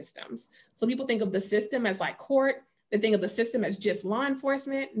those systems. So people think of the system as like court, they think of the system as just law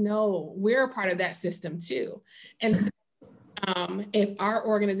enforcement. No, we're a part of that system too. And so if our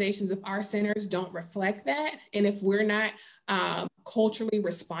organizations, if our centers don't reflect that, and if we're not culturally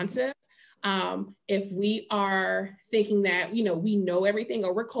responsive, if we are thinking that, you know, we know everything,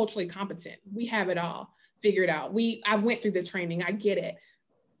 or we're culturally competent, we have it all figured out. I've went through the training, I get it.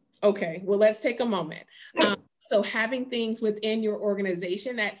 Okay, well, let's take a moment. So having things within your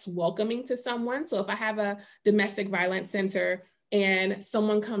organization that's welcoming to someone. So if I have a domestic violence center and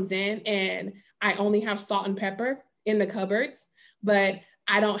someone comes in and I only have salt and pepper in the cupboards, but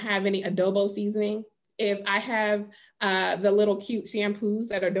I don't have any adobo seasoning. If I have the little cute shampoos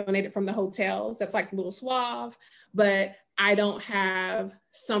that are donated from the hotels, that's like a little suave, but I don't have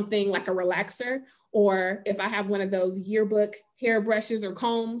something like a relaxer, or if I have one of those yearbook hair brushes or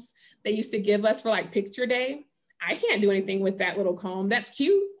combs they used to give us for like picture day, I can't do anything with that little comb. That's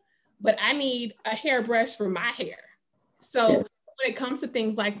cute, but I need a hairbrush for my hair. So when it comes to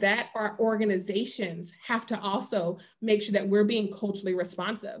things like that, our organizations have to also make sure that we're being culturally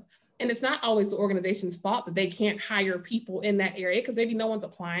responsive. And it's not always the organization's fault that they can't hire people in that area, because maybe no one's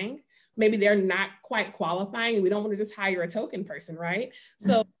applying. Maybe they're not quite qualifying, and we don't want to just hire a token person, right?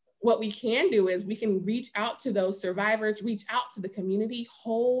 So what we can do is we can reach out to those survivors, reach out to the community,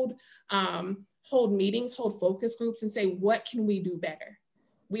 hold meetings, hold focus groups, and say, what can we do better?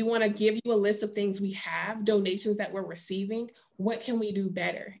 We want to give you a list of things we have, donations that we're receiving. What can we do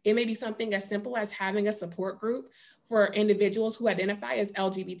better? It may be something as simple as having a support group for individuals who identify as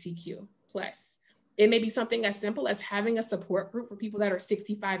LGBTQ+. It may be something as simple as having a support group for people that are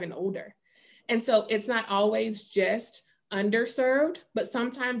 65 and older. And so it's not always just underserved, but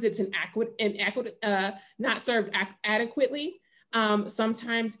sometimes it's not served adequately.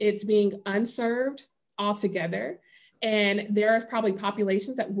 Sometimes it's being unserved altogether. And there are probably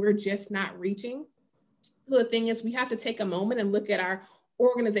populations that we're just not reaching. So the thing is, we have to take a moment and look at our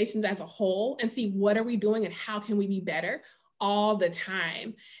organizations as a whole and see what are we doing and how can we be better all the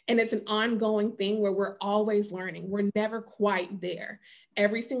time. And it's an ongoing thing where we're always learning. We're never quite there.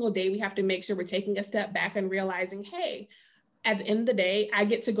 Every single day, we have to make sure we're taking a step back and realizing, hey, at the end of the day, I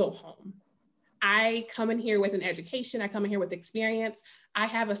get to go home. I come in here with an education, I come in here with experience, I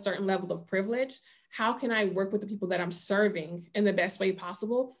have a certain level of privilege. How can I work with the people that I'm serving in the best way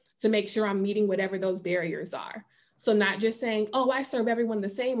possible to make sure I'm meeting whatever those barriers are? So not just saying, oh, I serve everyone the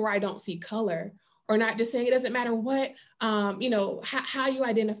same, or I don't see color, or not just saying it doesn't matter what, how you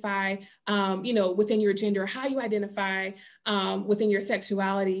identify, within your gender, how you identify within your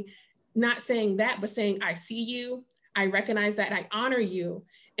sexuality. Not saying that, but saying, I see you, I recognize that, I honor you,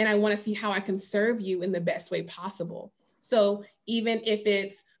 and I want to see how I can serve you in the best way possible. So even if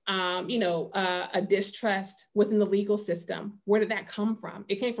it's, a distrust within the legal system, where did that come from?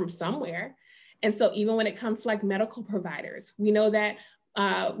 It came from somewhere. And so even when it comes to like medical providers, we know that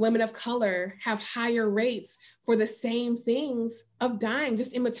women of color have higher rates for the same things of dying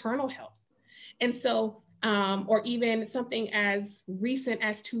just in maternal health. And so, or even something as recent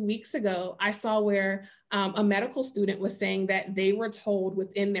as 2 weeks ago, I saw where a medical student was saying that they were told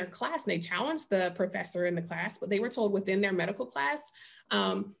within their class, and they challenged the professor in the class, but they were told within their medical class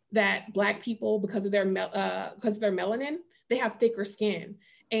that Black people, because of their melanin, they have thicker skin,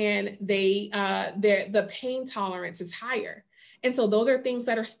 and the pain tolerance is higher. And so those are things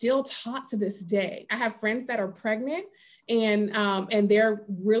that are still taught to this day. I have friends that are pregnant and they're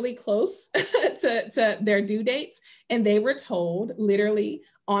really close to their due dates. And they were told literally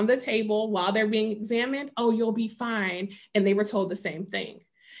on the table while they're being examined, oh, you'll be fine. And they were told the same thing.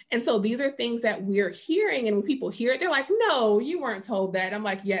 And so these are things that we're hearing, and when people hear it, they're like, no, you weren't told that. I'm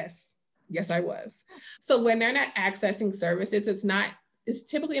like, yes, I was. So when they're not accessing services, it's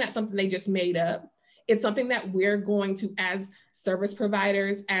typically not something they just made up. It's something that we're going to, as service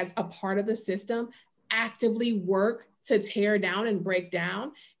providers, as a part of the system, actively work to tear down and break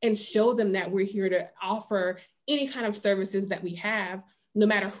down and show them that we're here to offer any kind of services that we have, no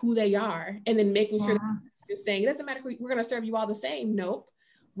matter who they are. And then making sure that just saying, it doesn't matter who, we're going to serve you all the same. Nope.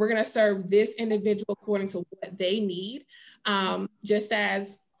 We're going to serve this individual according to what they need. Just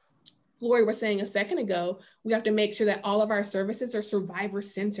as Laurie was saying a second ago, we have to make sure that all of our services are survivor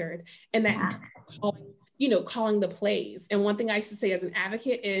centered, and that calling the plays. And one thing I used to say as an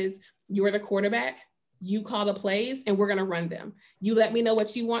advocate is, you're the quarterback, you call the plays and we're going to run them. You let me know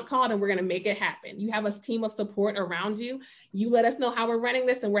what you want called and we're going to make it happen. You have a team of support around you. You let us know how we're running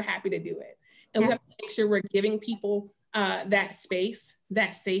this and we're happy to do it. And we have to make sure we're giving people that space,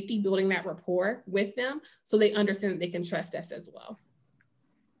 that safety, building that rapport with them so they understand that they can trust us as well.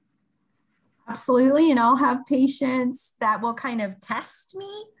 Absolutely. And I'll have patients that will kind of test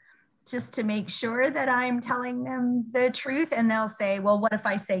me just to make sure that I'm telling them the truth. And they'll say, well, what if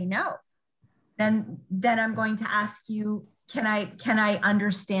I say no? Then I'm going to ask you, can I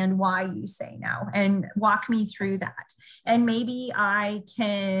understand why you say no, and walk me through that. And maybe I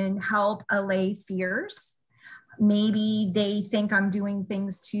can help allay fears. Maybe they think I'm doing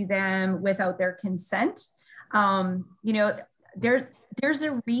things to them without their consent. There's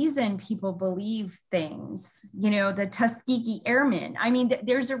a reason people believe things, the Tuskegee Airmen. I mean,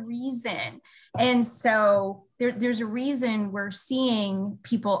 there's a reason. And so there's a reason we're seeing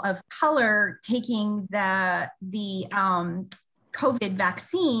people of color taking the COVID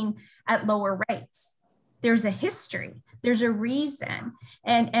vaccine at lower rates. There's a history, there's a reason.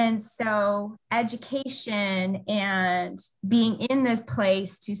 And so education and being in this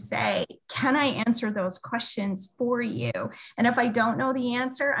place to say, can I answer those questions for you? And if I don't know the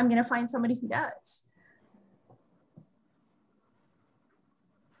answer, I'm going to find somebody who does.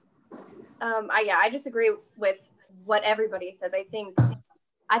 I just agree with what everybody says. I think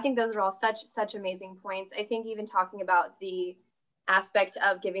those are all such amazing points. I think even talking about the aspect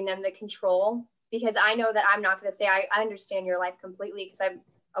of giving them the control, because I know that I'm not going to say, I understand your life completely, because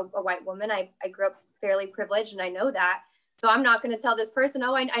I'm a white woman. I grew up fairly privileged and I know that. So I'm not going to tell this person,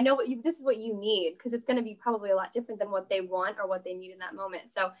 oh, I know this is what you need, because it's going to be probably a lot different than what they want or what they need in that moment.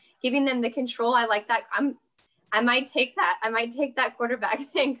 So giving them the control, I like that. I might take that quarterback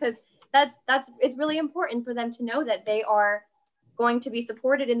thing, because it's really important for them to know that they are going to be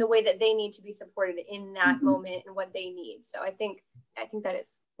supported in the way that they need to be supported in that moment and what they need. So I think that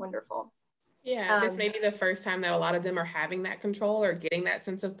is wonderful. Yeah, this may be the first time that a lot of them are having that control or getting that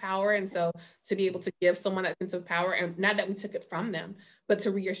sense of power. And so to be able to give someone that sense of power, and not that we took it from them, but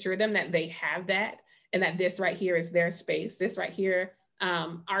to reassure them that they have that, and that this right here is their space. This right here,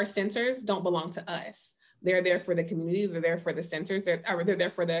 our sensors don't belong to us. They're there for the community. They're there for the sensors. They're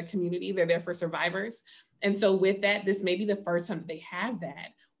there for the community. They're there for survivors. And so with that, this may be the first time that they have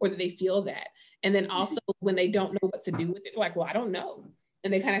that, or that they feel that. And then also when they don't know what to do with it, they're like, well, I don't know.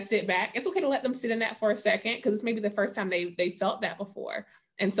 And they kind of sit back. It's okay to let them sit in that for a second, because it's maybe the first time they felt that before.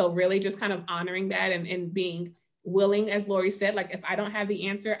 And so really just kind of honoring that and being willing, as Laurie said, like, if I don't have the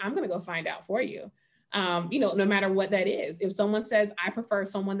answer, I'm going to go find out for you. No matter what that is. If someone says, I prefer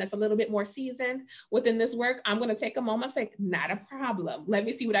someone that's a little bit more seasoned within this work, I'm going to take a moment and say, not a problem. Let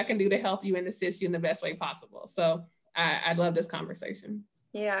me see what I can do to help you and assist you in the best way possible. So I love this conversation.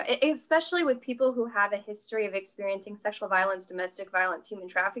 Yeah, especially with people who have a history of experiencing sexual violence, domestic violence, human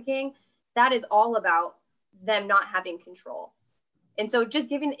trafficking, that is all about them not having control. And so just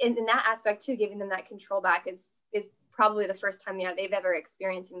giving, in that aspect too, giving them that control back is probably the first time they've ever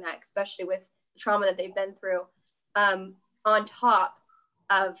experiencing that, especially with the trauma that they've been through, on top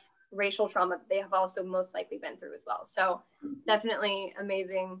of racial trauma that they have also most likely been through as well. So definitely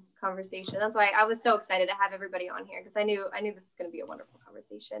amazing conversation. That's why I was so excited to have everybody on here, because I knew this was going to be a wonderful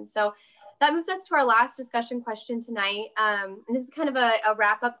conversation. So that moves us to our last discussion question tonight. And this is kind of a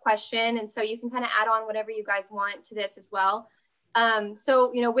wrap-up question. And so you can kind of add on whatever you guys want to this as well.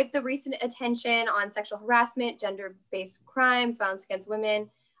 So, with the recent attention on sexual harassment, gender-based crimes, violence against women,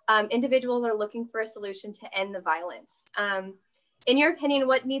 individuals are looking for a solution to end the violence. In your opinion,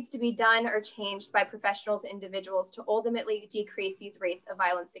 what needs to be done or changed by professionals and individuals to ultimately decrease these rates of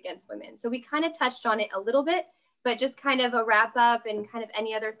violence against women? So we kind of touched on it a little bit, but just kind of a wrap up and kind of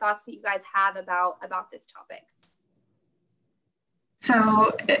any other thoughts that you guys have about this topic.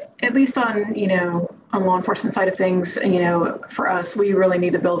 So at least on law enforcement side of things, for us, we really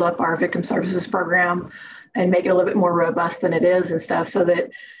need to build up our victim services program and make it a little bit more robust than it is and stuff, so that,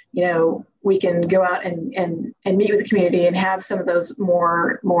 we can go out and meet with the community and have some of those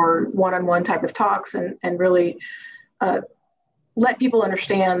more one-on-one type of talks and really let people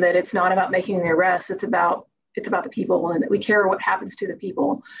understand that it's not about making the arrests. It's about the people, and that we care what happens to the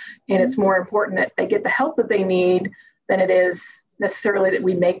people. And it's more important that they get the help that they need than it is necessarily that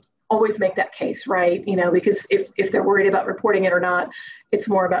we always make that case, right? Because if they're worried about reporting it or not, it's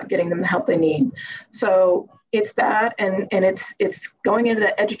more about getting them the help they need. So it's that, and it's going into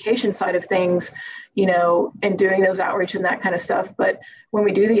the education side of things, and doing those outreach and that kind of stuff. But when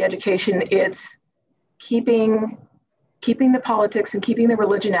we do the education, it's keeping the politics and keeping the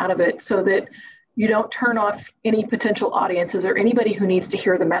religion out of it, so that you don't turn off any potential audiences or anybody who needs to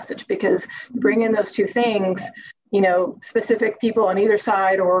hear the message, because you bring in those two things, specific people on either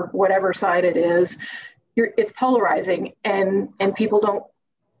side or whatever side it is, it's polarizing, and people don't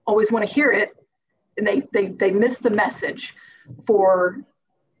always want to hear it, and they miss the message for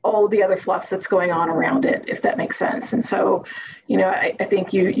all the other fluff that's going on around it, if that makes sense. And so, I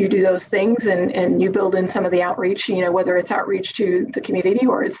think you do those things and you build in some of the outreach, whether it's outreach to the community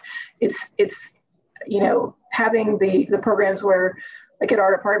or it's having the programs where, like at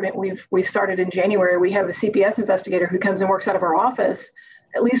our department, we've started in January, we have a CPS investigator who comes and works out of our office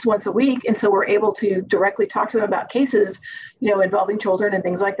at least once a week. And so we're able to directly talk to them about cases, involving children and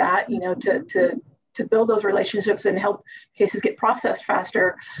things like that, to build those relationships and help cases get processed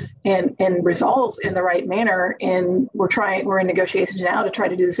faster and resolved in the right manner. And we're in negotiations now to try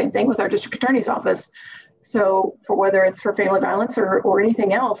to do the same thing with our district attorney's office. So for whether it's for family violence or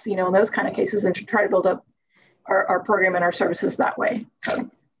anything else, in those kind of cases, and to try to build up our program and our services that way. So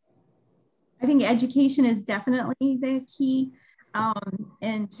I think education is definitely the key.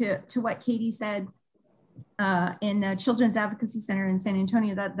 And to what Katie said, in the Children's Advocacy Center in San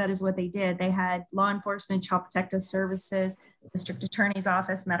Antonio, that is what they did. They had law enforcement, child protective services, district attorney's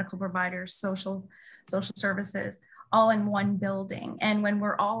office, medical providers, social services, all in one building. And when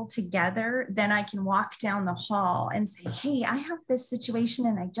we're all together, then I can walk down the hall and say, hey, I have this situation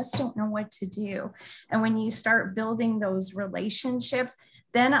and I just don't know what to do. And when you start building those relationships,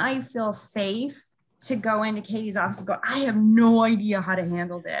 then I feel safe to go into Katie's office and go, I have no idea how to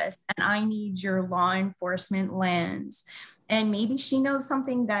handle this, and I need your law enforcement lens. And maybe she knows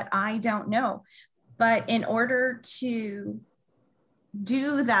something that I don't know. But in order to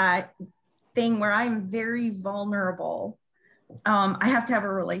do that thing where I'm very vulnerable, I have to have a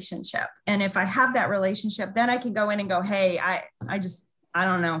relationship. And if I have that relationship, then I can go in and go, hey, I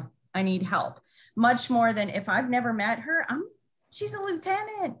don't know, I need help. Much more than if I've never met her, she's a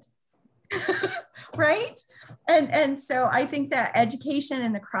lieutenant. Right? And so I think that education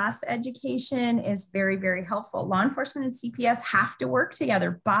and the cross education is very, very helpful. Law enforcement and CPS have to work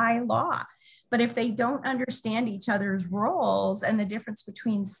together by law. But if they don't understand each other's roles and the difference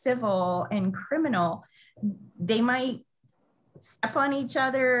between civil and criminal, they might step on each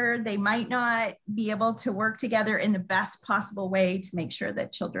other. They might not be able to work together in the best possible way to make sure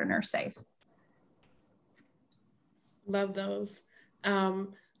that children are safe. Love those.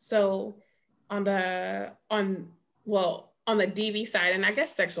 So on the DV side, and I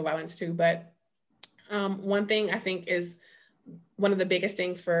guess sexual violence too, but one thing I think is one of the biggest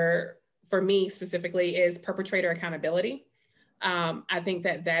things for me specifically is perpetrator accountability. I think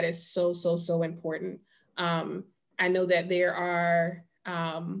that is so important. I know that there are,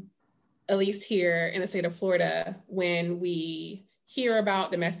 at least here in the state of Florida, when we hear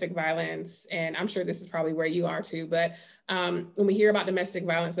about domestic violence, and I'm sure this is probably where you are too, but when we hear about domestic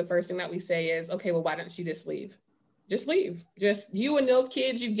violence, the first thing that we say is, okay, well, why don't she just leave? Just leave. Just you and those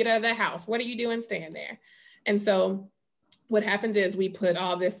kids, you get out of that house. What are you doing staying there? And so what happens is we put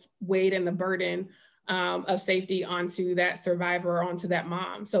all this weight and the burden of safety onto that survivor, onto that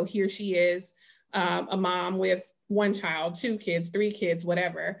mom. So here she is, a mom with one child, 2 kids, 3 kids,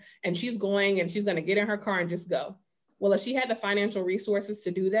 whatever, and she's going to get in her car and just go. Well, if she had the financial resources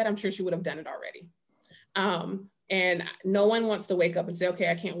to do that, I'm sure she would have done it already. And no one wants to wake up and say,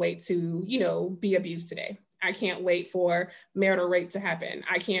 okay, I can't wait to, be abused today. I can't wait for marital rape to happen.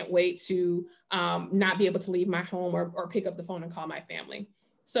 I can't wait to not be able to leave my home or pick up the phone and call my family.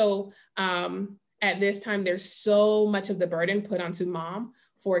 So at this time, there's so much of the burden put onto mom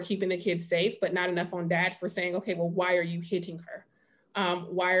for keeping the kids safe, but not enough on dad for saying, okay, well, why are you hitting her?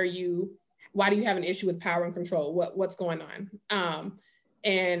 Why do you have an issue with power and control? What's going on?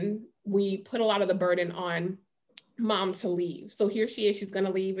 And we put a lot of the burden on mom to leave. So here she is, she's going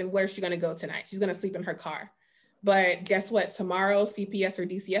to leave. And where's she going to go tonight? She's going to sleep in her car. But guess what? Tomorrow, CPS or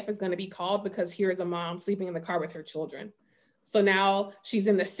DCF is going to be called because here's a mom sleeping in the car with her children. So now she's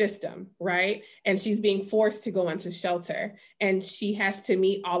in the system, right? And she's being forced to go into shelter, and she has to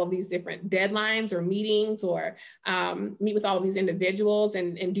meet all of these different deadlines or meetings, or meet with all of these individuals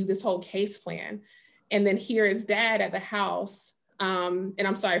and do this whole case plan. And then here is dad at the house. And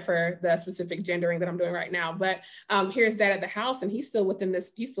I'm sorry for the specific gendering that I'm doing right now, but here's dad at the house, and he's still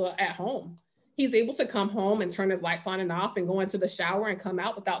he's still at home. He's able to come home and turn his lights on and off and go into the shower and come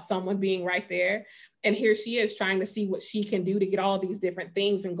out without someone being right there. And here she is trying to see what she can do to get all of these different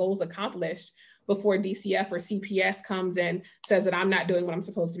things and goals accomplished before DCF or CPS comes and says that I'm not doing what I'm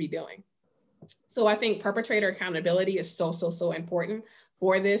supposed to be doing. So I think perpetrator accountability is so important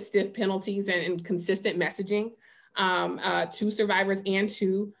for this, stiff penalties and consistent messaging to survivors and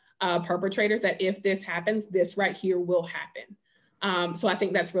to perpetrators that if this happens, this right here will happen. So I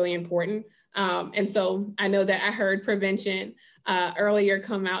think that's really important. And so I know that I heard prevention earlier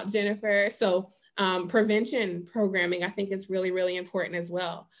come out, Jennifer. So prevention programming, I think is really important as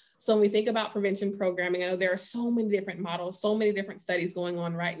well. So when we think about prevention programming, I know there are so many different models, so many different studies going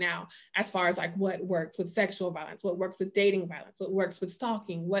on right now, as far as like what works with sexual violence, what works with dating violence, what works with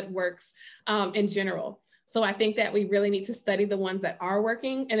stalking, what works in general. So I think that we really need to study the ones that are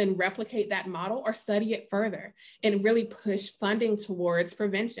working and then replicate that model or study it further and really push funding towards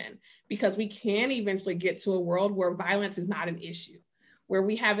prevention, because we can eventually get to a world where violence is not an issue, where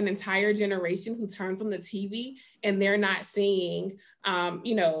we have an entire generation who turns on the TV and they're not seeing,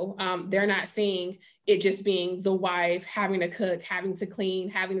 they're not seeing it just being the wife having to cook, having to clean,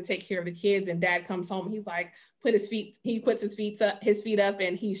 having to take care of the kids, and dad comes home, he's like, he puts his feet up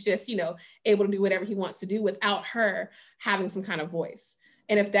and he's just, able to do whatever he wants to do without her having some kind of voice.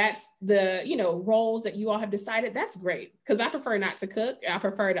 And if that's the, roles that you all have decided, that's great. Because I prefer not to cook.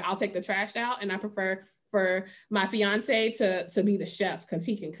 I'll take the trash out, and I prefer for my fiance to be the chef because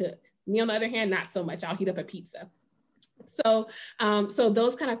he can cook. Me, on the other hand, not so much. I'll heat up a pizza. So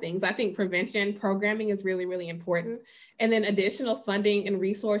those kind of things, I think prevention programming is really important. And then additional funding and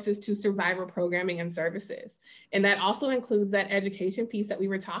resources to survivor programming and services. And that also includes that education piece that we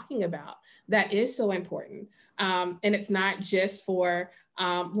were talking about. That is so important. And it's not just for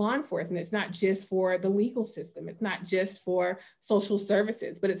law enforcement. It's not just for the legal system. It's not just for social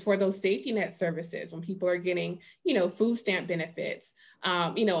services, but it's for those safety net services when people are getting, food stamp benefits,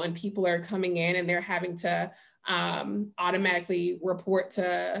 and people are coming in and they're having to automatically report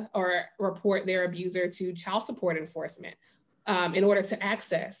their abuser to child support enforcement in order to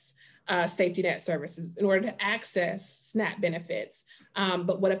access safety net services, in order to access SNAP benefits.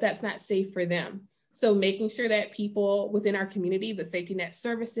 But what if that's not safe for them? So making sure that people within our community, the safety net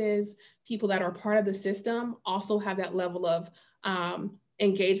services, people that are part of the system also have that level of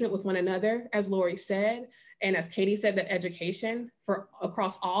engagement with one another, as Laurie said, and as Katie said, that education for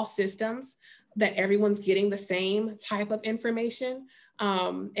across all systems, that everyone's getting the same type of information,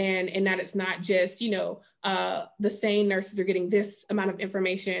 and that it's not just, the same nurses are getting this amount of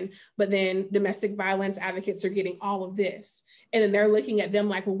information, but then domestic violence advocates are getting all of this. And then they're looking at them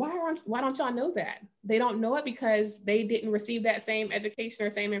like, well, why don't y'all know that? They don't know it because they didn't receive that same education or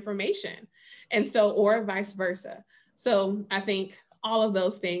same information. And so, or vice versa. So I think all of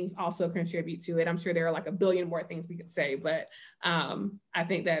those things also contribute to it. I'm sure there are like a billion more things we could say, but I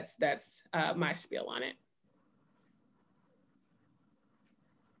think that's my spiel on it.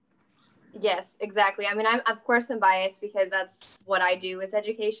 Yes, exactly. I mean, I'm of course I'm biased because that's what I do is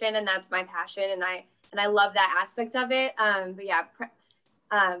education, and that's my passion, and I love that aspect of it. But yeah,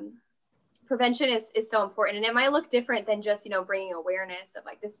 prevention is so important, and it might look different than just, bringing awareness of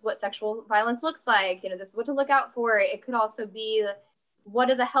like, this is what sexual violence looks like, this is what to look out for. It could also be, what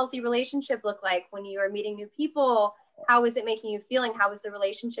does a healthy relationship look like when you are meeting new people? How is it making you feeling? How is the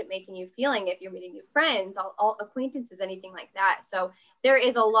relationship making you feeling if you're meeting new friends, all acquaintances, anything like that? So there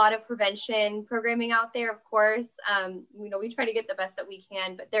is a lot of prevention programming out there, of course. We try to get the best that we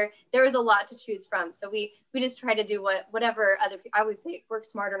can, but there is a lot to choose from. So we just try to do whatever other people, I always say, work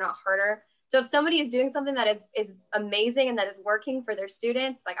smarter, not harder. So if somebody is doing something that is amazing and that is working for their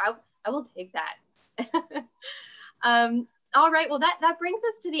students, like I will take that. All right, well, that brings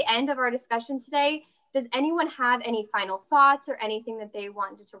us to the end of our discussion today. Does anyone have any final thoughts or anything that they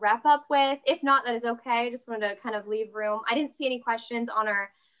wanted to wrap up with? If not, that is okay. I just wanted to kind of leave room. I didn't see any questions on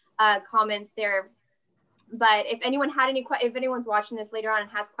our comments there, but if anyone's watching this later on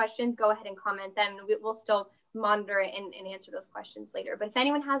and has questions, go ahead and comment them. We'll still monitor it and answer those questions later. But if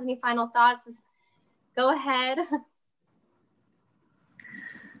anyone has any final thoughts, go ahead.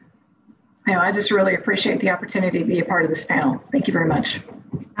 I just really appreciate the opportunity to be a part of this panel. Thank you very much.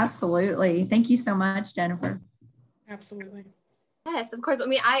 Absolutely. Thank you so much, Jennifer. Absolutely. Yes, of course. I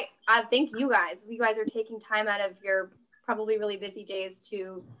mean, I thank you guys. You guys are taking time out of your probably really busy days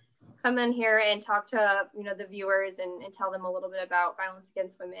to come in here and talk to, you know, the viewers and tell them a little bit about violence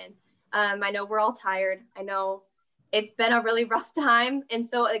against women. I know we're all tired. I know it's been a really rough time. And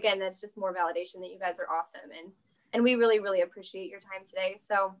so again, that's just more validation that you guys are awesome. And we really, really appreciate your time today.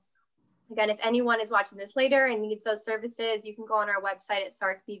 So again, if anyone is watching this later and needs those services, you can go on our website at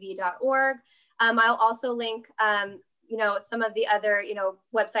sarcbv.org. I'll also link, you know, some of the other, you know,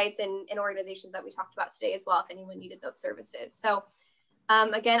 websites and organizations that we talked about today as well, if anyone needed those services. So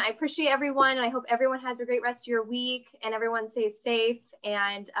again, I appreciate everyone, and I hope everyone has a great rest of your week and everyone stays safe,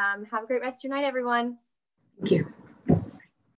 and have a great rest of your night, everyone. Thank you.